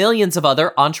 and millions of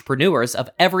other entrepreneurs of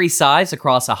every size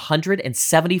across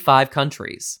 175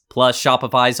 countries. Plus,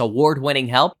 Shopify's award-winning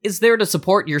help is there to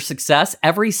support your success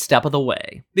every step of the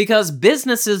way. Because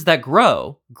businesses that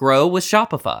grow with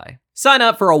Shopify. Sign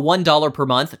up for a $1 per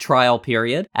month trial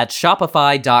period at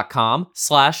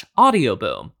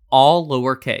shopify.com/audioboom, all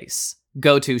lowercase.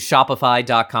 Go to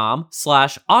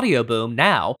shopify.com/audioboom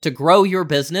now to grow your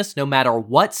business no matter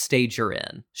what stage you're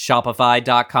in.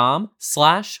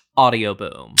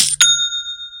 Shopify.com/audioboom.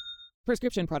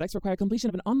 Prescription products require completion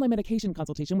of an online medication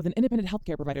consultation with an independent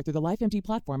healthcare provider through the LifeMD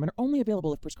platform and are only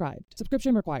available if prescribed.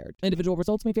 Subscription required. Individual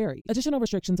results may vary. Additional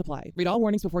restrictions apply. Read all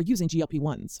warnings before using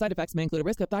GLP-1s. Side effects may include a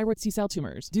risk of thyroid C-cell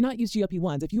tumors. Do not use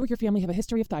GLP-1s if you or your family have a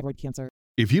history of thyroid cancer.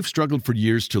 If you've struggled for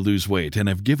years to lose weight and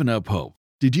have given up hope,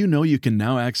 did you know you can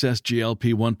now access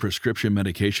GLP-1 prescription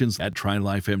medications at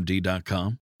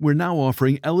TryLifeMD.com? We're now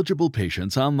offering eligible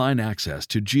patients online access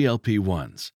to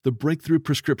GLP-1s, the breakthrough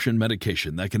prescription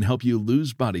medication that can help you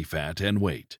lose body fat and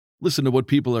weight. Listen to what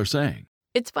people are saying.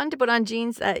 It's fun to put on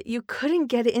jeans that you couldn't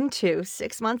get into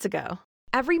 6 months ago.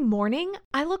 Every morning,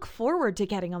 I look forward to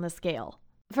getting on the scale.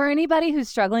 For anybody who's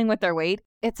struggling with their weight,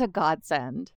 it's a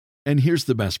godsend. And here's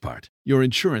the best part. Your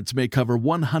insurance may cover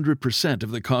 100%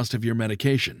 of the cost of your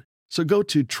medication. So go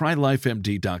to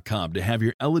TryLifeMD.com to have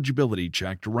your eligibility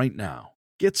checked right now.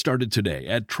 Get started today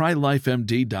at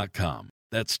TryLifeMD.com.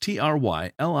 That's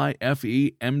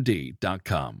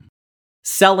TryLifeMD.com.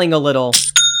 Selling a little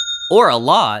or a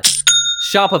lot,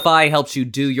 Shopify helps you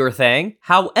do your thing,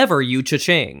 however you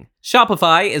cha-ching.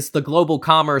 Shopify is the global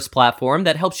commerce platform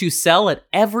that helps you sell at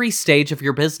every stage of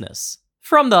your business.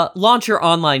 From the launch your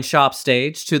online shop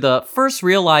stage to the first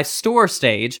real life store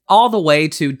stage, all the way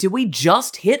to did we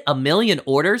just hit 1 million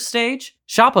orders stage?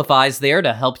 Shopify's there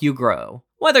to help you grow.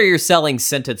 Whether you're selling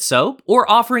scented soap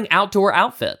or offering outdoor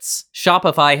outfits,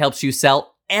 Shopify helps you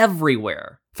sell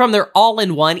everywhere. From their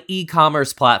all-in-one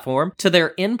e-commerce platform to their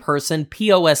in-person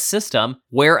POS system,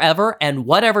 wherever and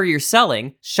whatever you're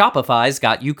selling, Shopify's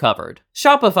got you covered.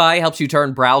 Shopify helps you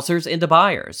turn browsers into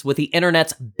buyers with the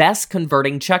internet's best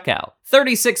converting checkout,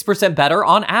 36% better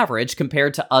on average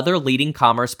compared to other leading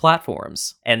commerce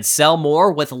platforms. And sell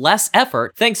more with less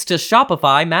effort thanks to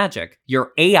Shopify Magic,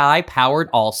 your AI-powered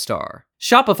all-star.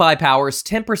 Shopify powers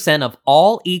 10% of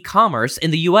all e-commerce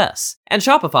in the US, and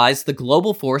Shopify's the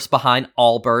global force behind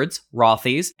Allbirds,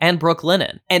 Rothy's, and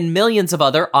Brooklinen, and millions of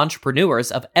other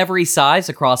entrepreneurs of every size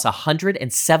across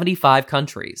 175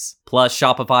 countries. Plus,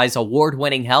 Shopify's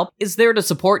award-winning help is there to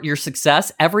support your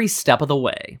success every step of the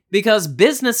way. Because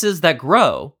businesses that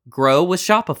grow, grow with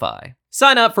Shopify.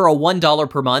 Sign up for a $1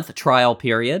 per month trial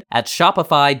period at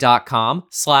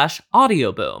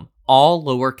shopify.com/audioboom, all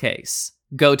lowercase.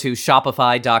 Go to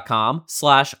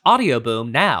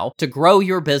shopify.com/audioboom now to grow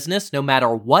your business no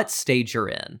matter what stage you're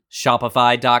in.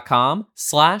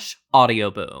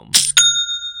 Shopify.com/audioboom.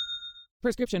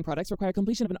 Prescription products require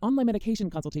completion of an online medication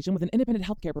consultation with an independent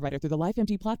healthcare provider through the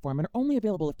LifeMD platform and are only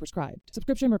available if prescribed.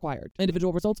 Subscription required.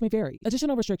 Individual results may vary.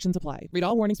 Additional restrictions apply. Read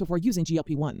all warnings before using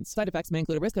GLP-1s. Side effects may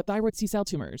include a risk of thyroid C-cell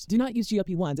tumors. Do not use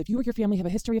GLP-1s if you or your family have a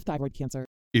history of thyroid cancer.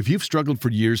 If you've struggled for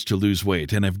years to lose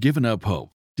weight and have given up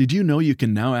hope, did you know you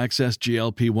can now access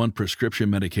GLP-1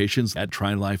 prescription medications at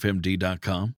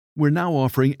TryLifeMD.com? We're now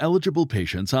offering eligible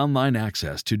patients online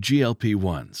access to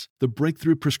GLP-1s, the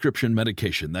breakthrough prescription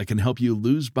medication that can help you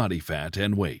lose body fat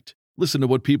and weight. Listen to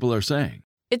what people are saying.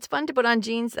 It's fun to put on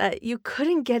jeans that you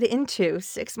couldn't get into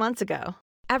 6 months ago.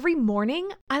 Every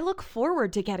morning, I look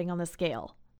forward to getting on the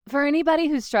scale. For anybody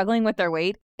who's struggling with their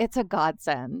weight, it's a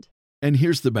godsend. And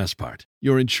here's the best part.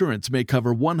 Your insurance may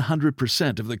cover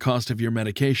 100% of the cost of your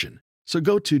medication. So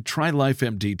go to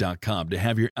TryLifeMD.com to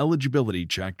have your eligibility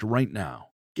checked right now.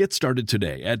 Get started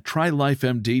today at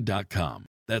TryLifeMD.com.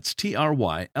 That's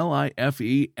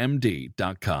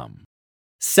TryLifeMD.com.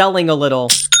 Selling a little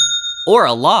or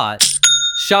a lot,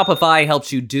 Shopify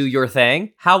helps you do your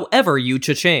thing, however you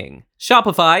cha-ching.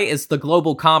 Shopify is the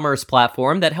global commerce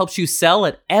platform that helps you sell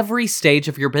at every stage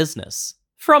of your business.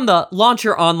 From the launch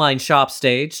your online shop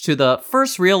stage to the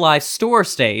first real life store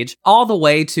stage, all the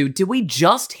way to did we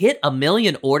just hit 1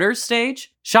 million orders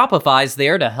stage? Shopify's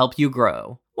there to help you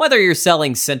grow. Whether you're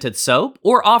selling scented soap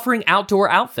or offering outdoor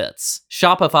outfits,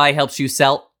 Shopify helps you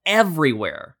sell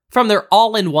everywhere. From their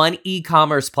all-in-one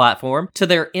e-commerce platform to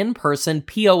their in-person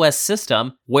POS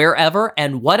system, wherever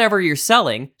and whatever you're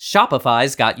selling,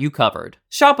 Shopify's got you covered.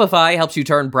 Shopify helps you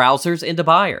turn browsers into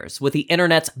buyers with the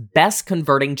internet's best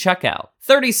converting checkout,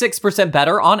 36%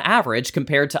 better on average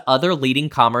compared to other leading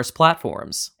commerce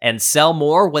platforms. And sell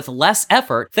more with less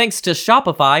effort thanks to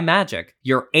Shopify Magic,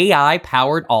 your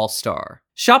AI-powered all-star.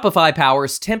 Shopify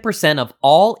powers 10% of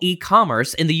all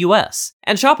e-commerce in the US,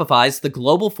 and Shopify's the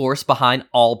global force behind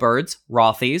Allbirds,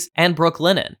 Rothy's, and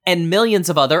Brooklinen, and millions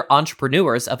of other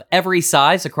entrepreneurs of every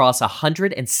size across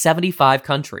 175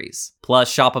 countries.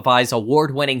 Plus, Shopify's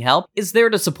award-winning help is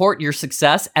there to support your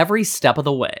success every step of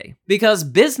the way. Because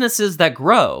businesses that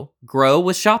grow, grow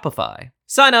with Shopify.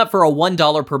 Sign up for a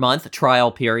 $1 per month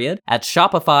trial period at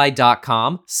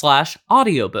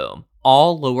shopify.com/audioboom,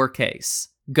 all lowercase.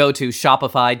 Go to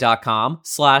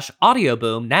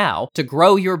shopify.com/audioboom now to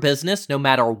grow your business no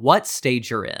matter what stage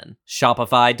you're in.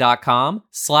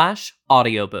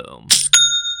 Shopify.com/audioboom.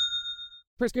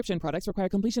 Prescription products require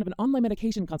completion of an online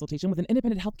medication consultation with an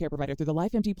independent healthcare provider through the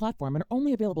LifeMD platform and are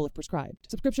only available if prescribed.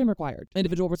 Subscription required.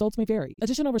 Individual results may vary.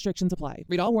 Additional restrictions apply.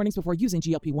 Read all warnings before using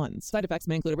GLP-1s. Side effects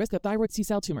may include a risk of thyroid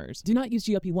C-cell tumors. Do not use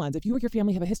GLP-1s if you or your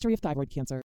family have a history of thyroid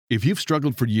cancer. If you've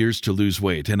struggled for years to lose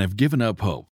weight and have given up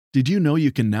hope, did you know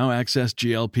you can now access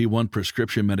GLP-1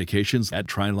 prescription medications at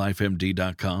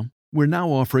TryLifeMD.com? We're now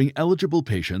offering eligible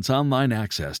patients online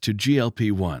access to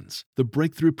GLP-1s, the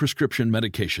breakthrough prescription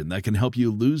medication that can help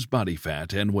you lose body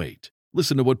fat and weight.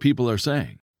 Listen to what people are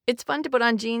saying. It's fun to put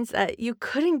on jeans that you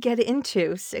couldn't get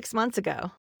into 6 months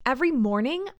ago. Every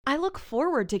morning, I look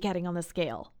forward to getting on the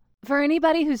scale. For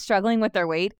anybody who's struggling with their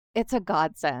weight, it's a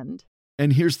godsend.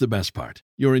 And here's the best part.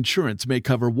 Your insurance may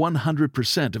cover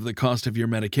 100% of the cost of your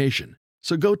medication.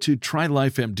 So go to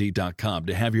TryLifeMD.com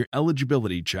to have your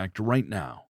eligibility checked right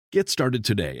now. Get started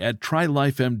today at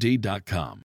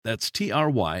TryLifeMD.com. That's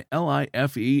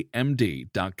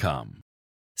TryLifeMD.com.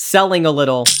 Selling a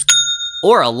little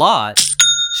or a lot,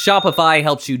 Shopify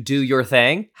helps you do your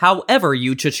thing, however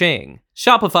you cha-ching.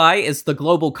 Shopify is the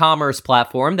global commerce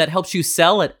platform that helps you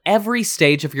sell at every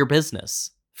stage of your business.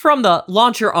 From the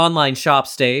launch your online shop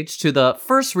stage to the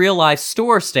first real life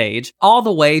store stage, all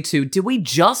the way to did we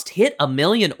just hit 1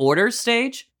 million orders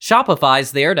stage?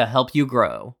 Shopify's there to help you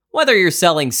grow. Whether you're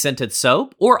selling scented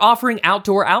soap or offering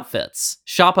outdoor outfits,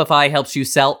 Shopify helps you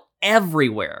sell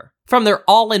everywhere. From their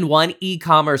all-in-one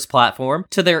e-commerce platform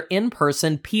to their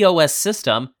in-person POS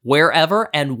system, wherever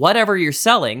and whatever you're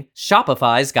selling,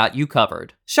 Shopify's got you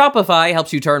covered. Shopify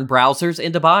helps you turn browsers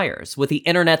into buyers with the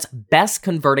internet's best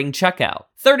converting checkout,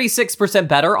 36%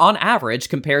 better on average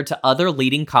compared to other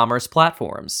leading commerce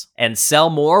platforms. And sell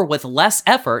more with less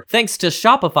effort thanks to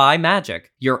Shopify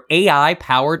Magic, your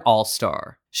AI-powered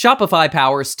all-star. Shopify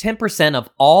powers 10% of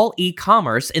all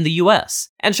e-commerce in the US,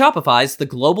 and Shopify's the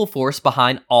global force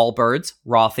behind Allbirds,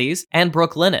 Rothy's, and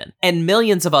Brooklinen, and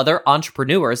millions of other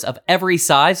entrepreneurs of every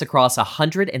size across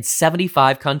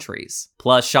 175 countries.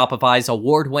 Plus, Shopify's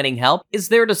award-winning help is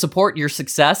there to support your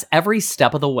success every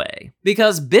step of the way.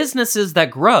 Because businesses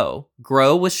that grow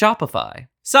with Shopify.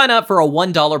 Sign up for a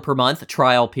 $1 per month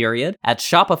trial period at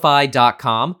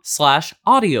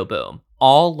shopify.com/audioboom,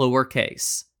 all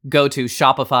lowercase. Go to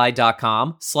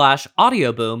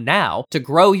shopify.com/audioboom now to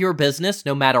grow your business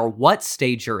no matter what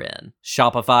stage you're in.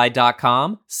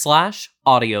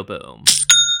 Shopify.com/audioboom.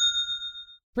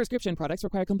 Prescription products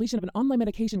require completion of an online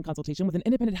medication consultation with an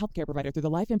independent healthcare provider through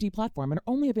the LifeMD platform and are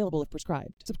only available if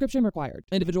prescribed. Subscription required.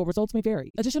 Individual results may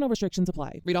vary. Additional restrictions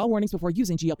apply. Read all warnings before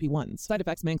using GLP-1s. Side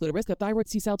effects may include a risk of thyroid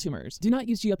C-cell tumors. Do not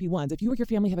use GLP-1s if you or your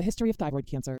family have a history of thyroid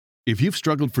cancer. If you've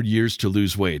struggled for years to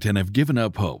lose weight and have given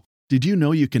up hope, did you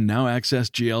know you can now access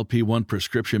GLP-1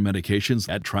 prescription medications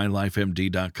at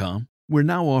TryLifeMD.com? We're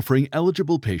now offering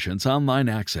eligible patients online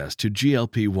access to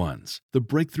GLP-1s, the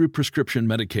breakthrough prescription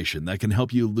medication that can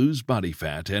help you lose body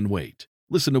fat and weight.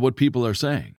 Listen to what people are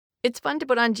saying. It's fun to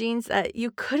put on jeans that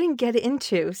you couldn't get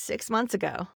into 6 months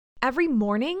ago. Every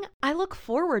morning, I look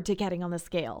forward to getting on the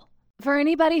scale. For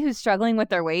anybody who's struggling with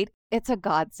their weight, it's a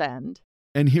godsend.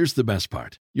 And here's the best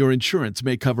part. Your insurance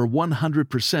may cover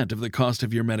 100% of the cost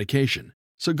of your medication.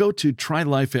 So go to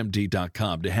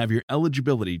TryLifeMD.com to have your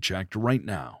eligibility checked right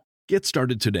now. Get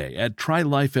started today at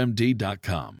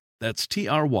TryLifeMD.com. That's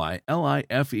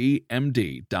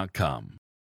TryLifeMD.com.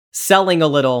 Selling a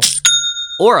little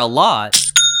or a lot,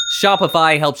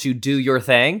 Shopify helps you do your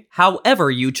thing,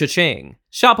 however you cha-ching.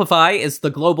 Shopify is the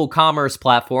global commerce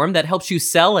platform that helps you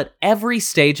sell at every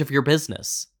stage of your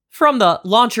business. From the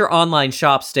launch your online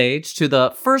shop stage to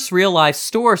the first real life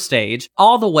store stage,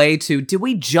 all the way to did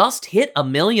we just hit 1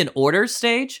 million orders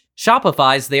stage?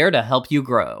 Shopify's there to help you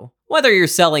grow. Whether you're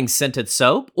selling scented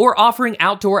soap or offering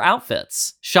outdoor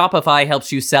outfits, Shopify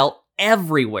helps you sell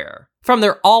everywhere. From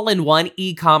their all-in-one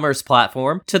e-commerce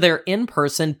platform to their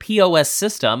in-person POS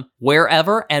system,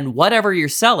 wherever and whatever you're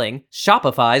selling,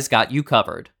 Shopify's got you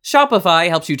covered. Shopify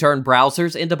helps you turn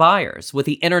browsers into buyers with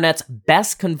the internet's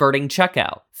best converting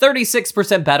checkout,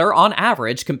 36% better on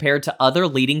average compared to other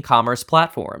leading commerce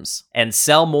platforms. And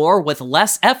sell more with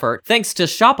less effort thanks to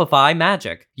Shopify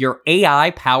Magic, your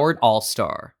AI-powered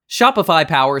all-star. Shopify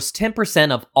powers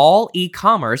 10% of all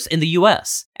e-commerce in the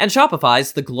US, and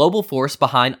Shopify's the global force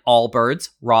behind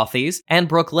Allbirds, Rothy's, and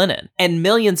Brooklinen, and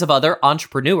millions of other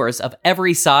entrepreneurs of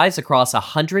every size across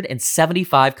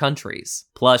 175 countries.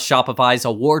 Plus, Shopify's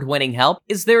award-winning help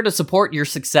is there to support your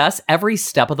success every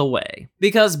step of the way.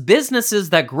 Because businesses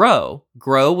that grow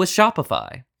with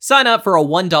Shopify. Sign up for a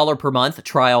 $1 per month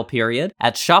trial period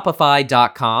at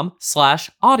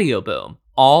shopify.com/audioboom,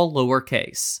 all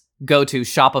lowercase. Go to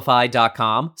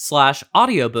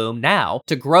shopify.com/audioboom now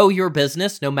to grow your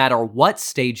business no matter what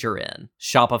stage you're in.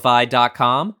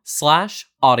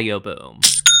 Shopify.com/audioboom.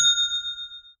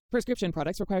 Prescription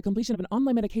products require completion of an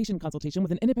online medication consultation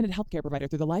with an independent healthcare provider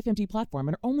through the LifeMD platform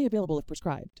and are only available if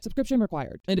prescribed. Subscription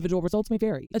required. Individual results may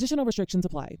vary. Additional restrictions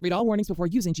apply. Read all warnings before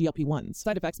using GLP-1s.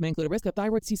 Side effects may include a risk of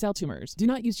thyroid C-cell tumors. Do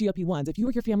not use GLP-1s if you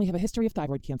or your family have a history of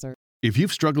thyroid cancer. If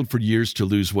you've struggled for years to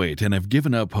lose weight and have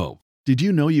given up hope, did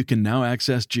you know you can now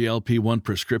access GLP-1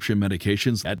 prescription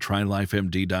medications at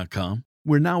TryLifeMD.com?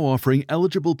 We're now offering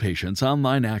eligible patients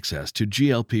online access to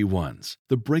GLP-1s,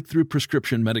 the breakthrough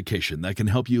prescription medication that can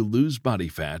help you lose body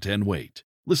fat and weight.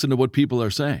 Listen to what people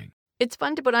are saying. It's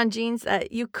fun to put on jeans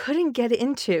that you couldn't get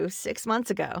into 6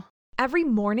 months ago. Every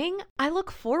morning, I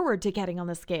look forward to getting on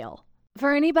the scale.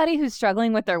 For anybody who's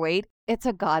struggling with their weight, it's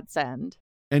a godsend.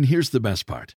 And here's the best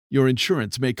part. Your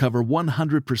insurance may cover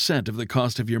 100% of the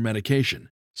cost of your medication.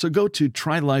 So go to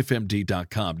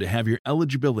TryLifeMD.com to have your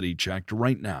eligibility checked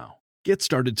right now. Get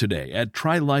started today at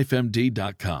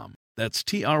TryLifeMD.com. That's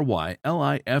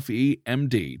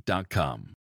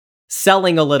TryLifeMD.com.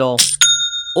 Selling a little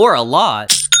or a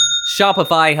lot,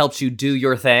 Shopify helps you do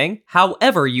your thing,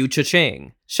 however you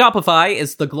cha-ching. Shopify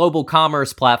is the global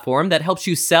commerce platform that helps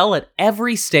you sell at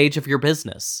every stage of your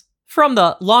business. From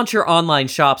the launch your online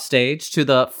shop stage to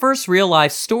the first real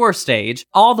life store stage,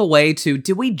 all the way to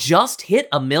did we just hit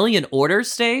 1 million orders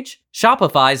stage?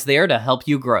 Shopify's there to help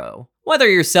you grow. Whether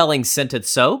you're selling scented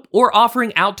soap or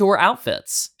offering outdoor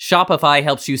outfits, Shopify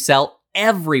helps you sell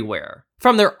everywhere.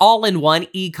 From their all-in-one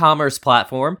e-commerce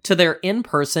platform to their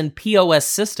in-person POS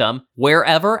system,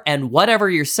 wherever and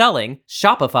whatever you're selling,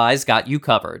 Shopify's got you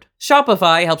covered.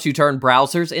 Shopify helps you turn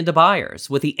browsers into buyers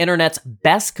with the internet's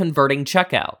best converting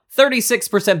checkout,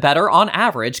 36% better on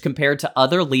average compared to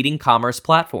other leading commerce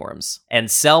platforms.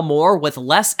 And sell more with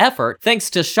less effort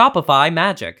thanks to Shopify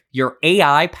Magic, your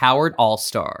AI-powered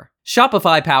all-star.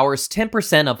 Shopify powers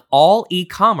 10% of all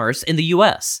e-commerce in the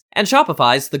US, and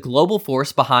Shopify's the global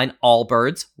force behind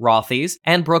Allbirds, Rothy's,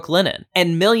 and Brooklinen,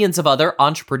 and millions of other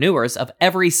entrepreneurs of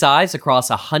every size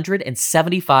across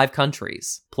 175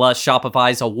 countries. Plus,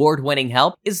 Shopify's award-winning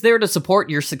help is there to support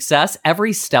your success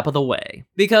every step of the way.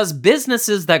 Because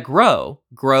businesses that grow,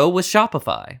 grow with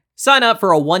Shopify. Sign up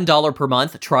for a $1 per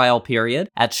month trial period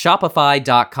at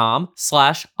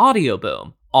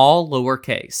shopify.com/audioboom, all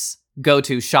lowercase. Go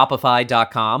to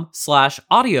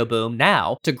shopify.com/audioboom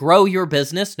now to grow your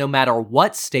business no matter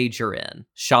what stage you're in.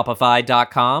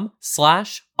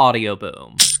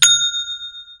 Shopify.com/audioboom.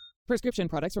 Prescription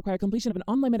products require completion of an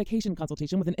online medication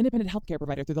consultation with an independent healthcare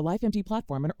provider through the LifeMD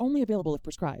platform and are only available if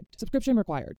prescribed. Subscription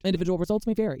required. Individual results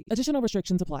may vary. Additional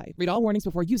restrictions apply. Read all warnings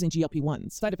before using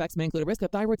GLP-1s. Side effects may include a risk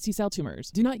of thyroid C-cell tumors.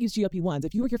 Do not use GLP-1s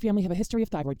if you or your family have a history of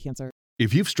thyroid cancer.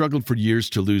 If you've struggled for years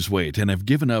to lose weight and have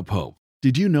given up hope,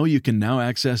 did you know you can now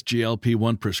access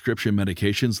GLP-1 prescription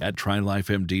medications at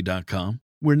TryLifeMD.com?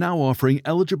 We're now offering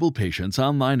eligible patients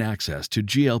online access to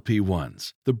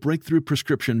GLP-1s, the breakthrough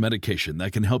prescription medication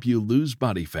that can help you lose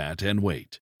body fat and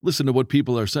weight. Listen to what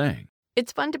people are saying.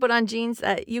 It's fun to put on jeans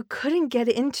that you couldn't get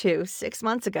into 6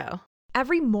 months ago.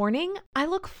 Every morning, I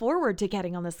look forward to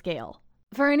getting on the scale.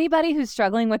 For anybody who's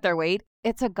struggling with their weight,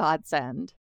 it's a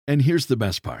godsend. And here's the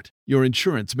best part. Your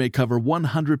insurance may cover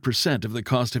 100% of the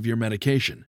cost of your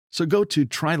medication. So go to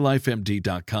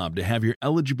TryLifeMD.com to have your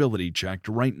eligibility checked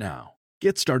right now.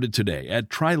 Get started today at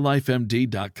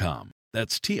TryLifeMD.com.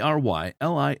 That's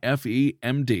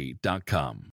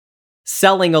TryLifeMD.com.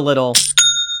 Selling a little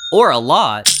or a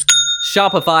lot,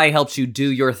 Shopify helps you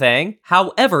do your thing,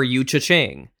 however you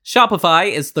cha-ching.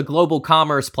 Shopify is the global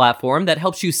commerce platform that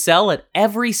helps you sell at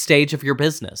every stage of your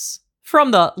business.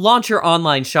 From the launch your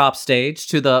online shop stage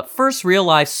to the first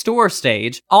real-life store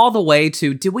stage, all the way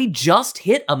to did we just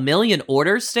hit 1 million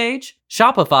orders stage?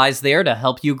 Shopify's there to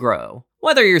help you grow.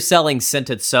 Whether you're selling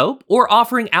scented soap or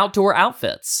offering outdoor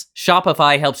outfits,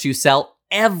 Shopify helps you sell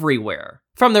everywhere.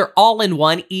 From their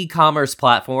all-in-one e-commerce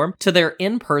platform to their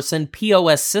in-person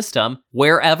POS system,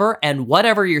 wherever and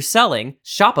whatever you're selling,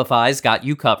 Shopify's got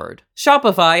you covered.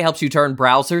 Shopify helps you turn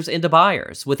browsers into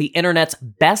buyers with the internet's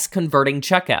best converting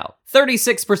checkout,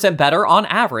 36% better on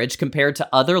average compared to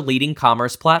other leading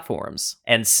commerce platforms.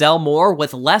 And sell more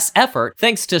with less effort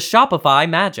thanks to Shopify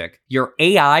Magic, your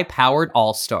AI-powered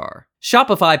all-star.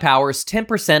 Shopify powers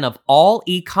 10% of all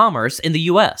e-commerce in the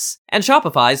US, and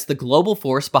Shopify's the global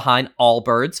force behind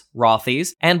Allbirds,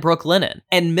 Rothy's, and Brooklinen,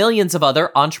 and millions of other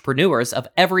entrepreneurs of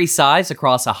every size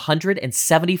across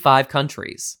 175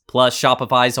 countries. Plus,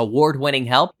 Shopify's award-winning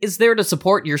help is there to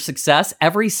support your success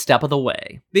every step of the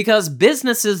way. Because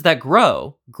businesses that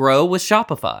grow, grow with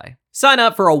Shopify. Sign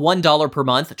up for a $1 per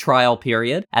month trial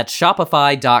period at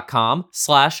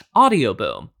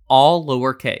shopify.com/audioboom, all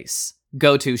lowercase.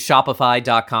 Go to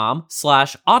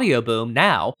shopify.com/audioboom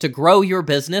now to grow your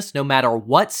business no matter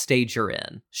what stage you're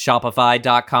in.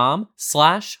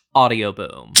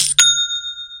 Shopify.com/audioboom.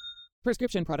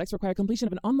 Prescription products require completion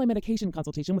of an online medication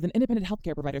consultation with an independent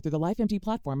healthcare provider through the LifeMD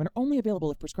platform and are only available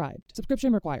if prescribed.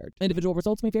 Subscription required. Individual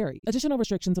results may vary. Additional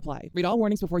restrictions apply. Read all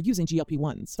warnings before using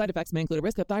GLP-1s. Side effects may include a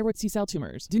risk of thyroid C-cell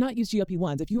tumors. Do not use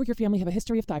GLP-1s if you or your family have a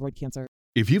history of thyroid cancer.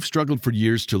 If you've struggled for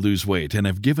years to lose weight and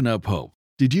have given up hope,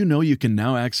 did you know you can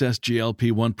now access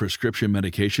GLP-1 prescription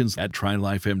medications at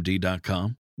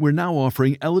TryLifeMD.com? We're now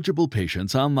offering eligible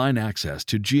patients online access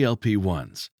to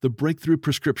GLP-1s, the breakthrough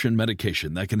prescription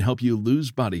medication that can help you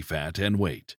lose body fat and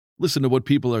weight. Listen to what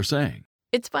people are saying.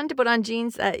 It's fun to put on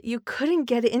jeans that you couldn't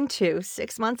get into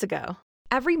 6 months ago.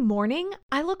 Every morning,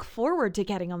 I look forward to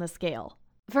getting on the scale.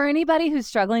 For anybody who's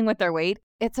struggling with their weight,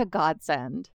 it's a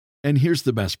godsend. And here's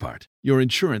the best part. Your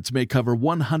insurance may cover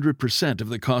 100% of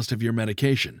the cost of your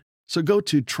medication. So go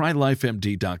to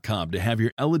TryLifeMD.com to have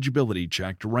your eligibility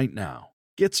checked right now.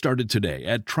 Get started today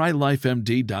at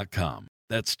TryLifeMD.com.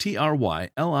 That's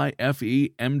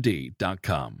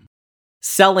TryLifeMD.com.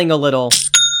 Selling a little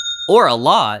or a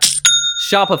lot,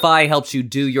 Shopify helps you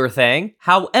do your thing,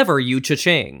 however you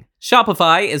cha-ching.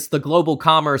 Shopify is the global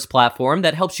commerce platform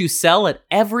that helps you sell at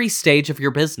every stage of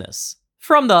your business.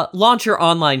 From the launch your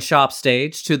online shop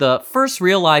stage to the first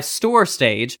real life store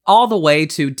stage, all the way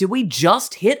to do we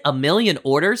just hit 1 million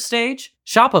orders stage,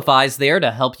 Shopify's there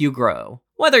to help you grow.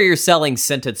 Whether you're selling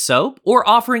scented soap or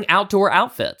offering outdoor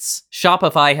outfits,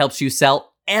 Shopify helps you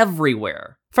sell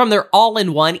everywhere. From their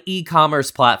all-in-one e-commerce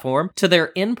platform to their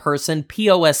in-person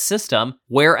POS system,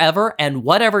 wherever and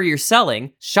whatever you're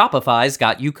selling, Shopify's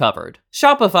got you covered.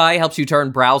 Shopify helps you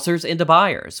turn browsers into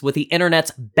buyers with the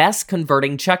internet's best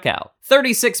converting checkout,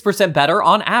 36% better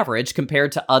on average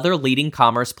compared to other leading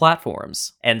commerce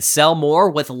platforms. And sell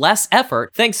more with less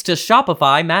effort thanks to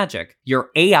Shopify Magic, your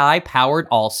AI-powered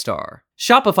all-star.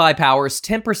 Shopify powers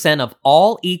 10% of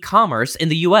all e-commerce in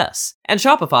the US, and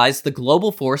Shopify's the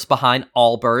global force behind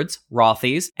Allbirds,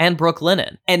 Rothy's, and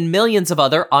Brooklinen, and millions of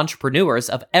other entrepreneurs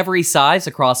of every size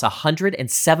across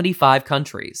 175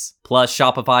 countries. Plus,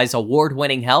 Shopify's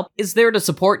award-winning help is there to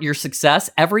support your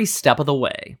success every step of the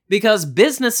way. Because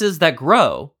businesses that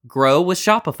grow, grow with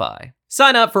Shopify.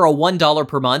 Sign up for a $1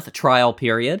 per month trial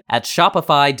period at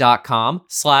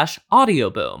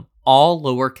shopify.com/audioboom, all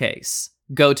lowercase.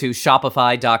 Go to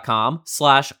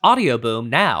shopify.com/audioboom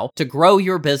now to grow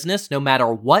your business no matter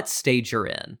what stage you're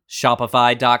in.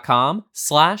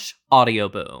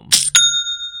 Shopify.com/audioboom.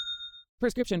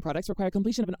 Prescription products require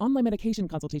completion of an online medication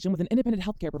consultation with an independent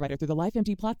healthcare provider through the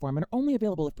LifeMD platform and are only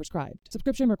available if prescribed.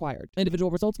 Subscription required.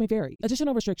 Individual results may vary.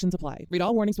 Additional restrictions apply. Read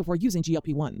all warnings before using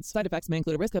GLP-1s. Side effects may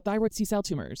include a risk of thyroid C-cell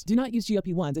tumors. Do not use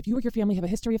GLP-1s if you or your family have a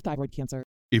history of thyroid cancer.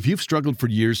 If you've struggled for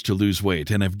years to lose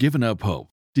weight and have given up hope,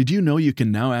 did you know you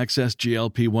can now access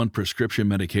GLP-1 prescription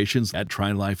medications at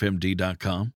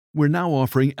TryLifeMD.com? We're now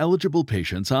offering eligible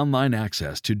patients online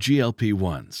access to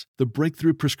GLP-1s, the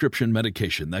breakthrough prescription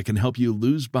medication that can help you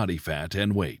lose body fat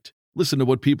and weight. Listen to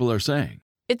what people are saying.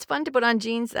 It's fun to put on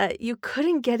jeans that you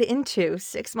couldn't get into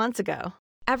 6 months ago.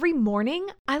 Every morning,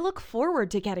 I look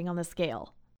forward to getting on the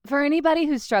scale. For anybody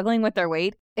who's struggling with their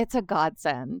weight, it's a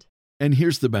godsend. And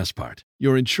here's the best part.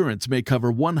 Your insurance may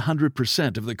cover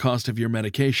 100% of the cost of your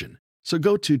medication. So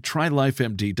go to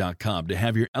TryLifeMD.com to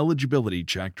have your eligibility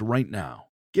checked right now.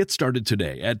 Get started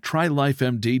today at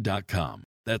TryLifeMD.com.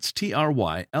 That's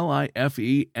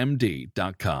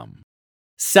TryLifeMD.com.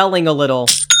 Selling a little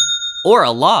or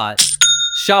a lot,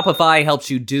 Shopify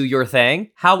helps you do your thing,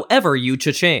 however you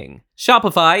cha-ching.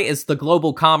 Shopify is the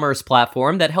global commerce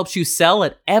platform that helps you sell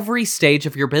at every stage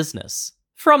of your business.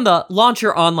 From the launch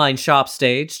your online shop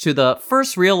stage to the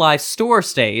first real life store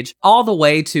stage, all the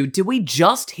way to do we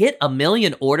just hit 1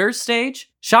 million orders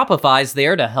stage, Shopify's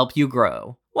there to help you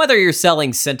grow. Whether you're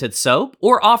selling scented soap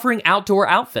or offering outdoor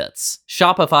outfits,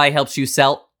 Shopify helps you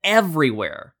sell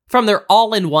everywhere. From their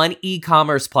all-in-one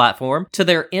e-commerce platform to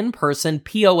their in-person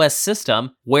POS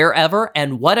system, wherever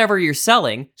and whatever you're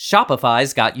selling,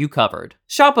 Shopify's got you covered.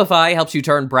 Shopify helps you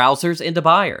turn browsers into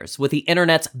buyers with the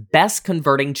internet's best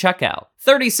converting checkout,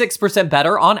 36%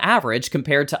 better on average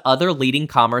compared to other leading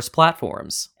commerce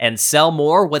platforms. And sell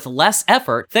more with less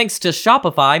effort thanks to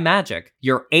Shopify Magic,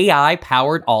 your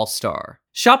AI-powered all-star.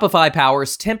 Shopify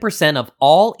powers 10% of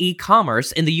all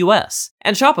e-commerce in the US,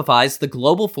 and Shopify's the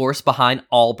global force behind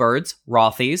Allbirds,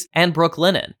 Rothy's, and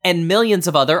Brooklinen, and millions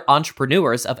of other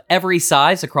entrepreneurs of every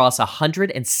size across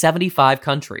 175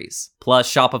 countries.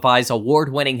 Plus, Shopify's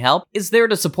award-winning help is there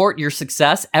to support your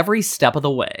success every step of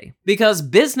the way. Because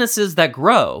businesses that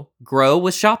grow, grow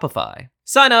with Shopify.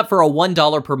 Sign up for a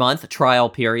 $1 per month trial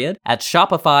period at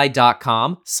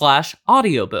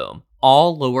shopify.com/audioboom,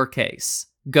 all lowercase.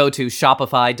 Go to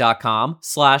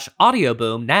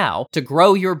shopify.com/audioboom now to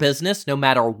grow your business no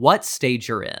matter what stage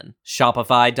you're in.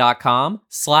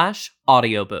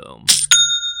 Shopify.com/audioboom.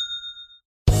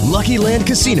 Lucky Land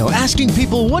Casino, asking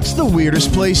people, what's the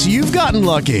weirdest place you've gotten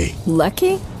lucky?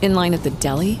 Lucky? In line at the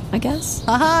deli, I guess?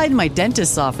 Aha, in my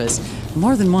dentist's office.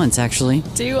 More than once, actually.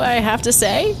 Do I have to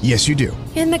say? Yes, you do.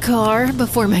 In the car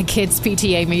before my kids'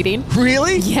 PTA meeting.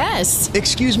 Really? Yes.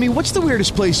 Excuse me, what's the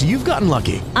weirdest place you've gotten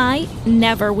lucky? I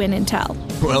never win and tell.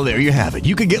 Well, there you have it.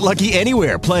 You can get lucky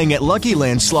anywhere, playing at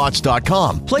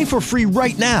LuckyLandSlots.com. Play for free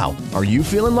right now. Are you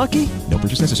feeling lucky? No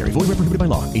purchase necessary. Void where prohibited by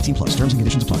law. 18+. Terms and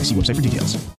conditions apply. See website for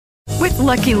details. With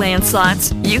Lucky Land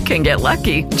Slots, you can get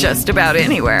lucky just about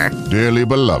anywhere. Dearly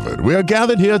beloved, we are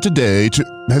gathered here today to...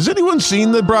 Has anyone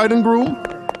seen the bride and groom?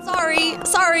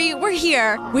 Sorry, we're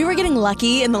here. We were getting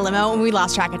lucky in the limo and we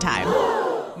lost track of time.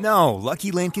 No,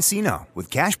 Lucky Land Casino, with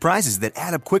cash prizes that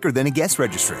add up quicker than a guest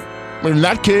registry. In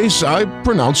that case, I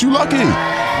pronounce you lucky.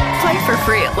 Play for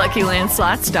free at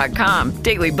LuckyLandSlots.com.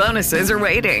 Daily bonuses are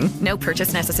waiting. No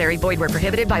purchase necessary. Void where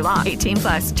prohibited by law.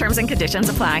 18+. Terms and conditions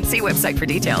apply. See website for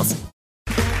details.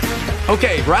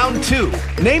 Okay, round two.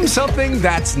 Name something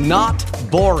that's not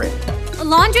boring.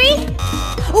 Laundry?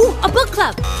 Ooh, a book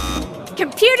club.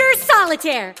 Computer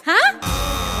solitaire, huh?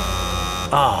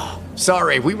 Ah,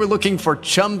 sorry, we were looking for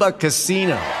Chumba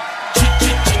Casino.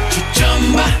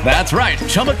 That's right,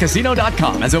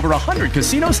 ChumbaCasino.com has over 100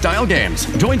 casino-style games.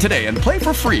 Join today and play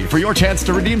for free for your chance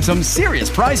to redeem some serious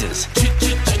prizes.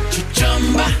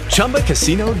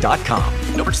 ChumbaCasino.com.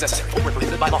 No purchase necessary. Void where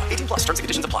prohibited by law. 18+. Terms and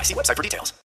conditions apply. See website for details.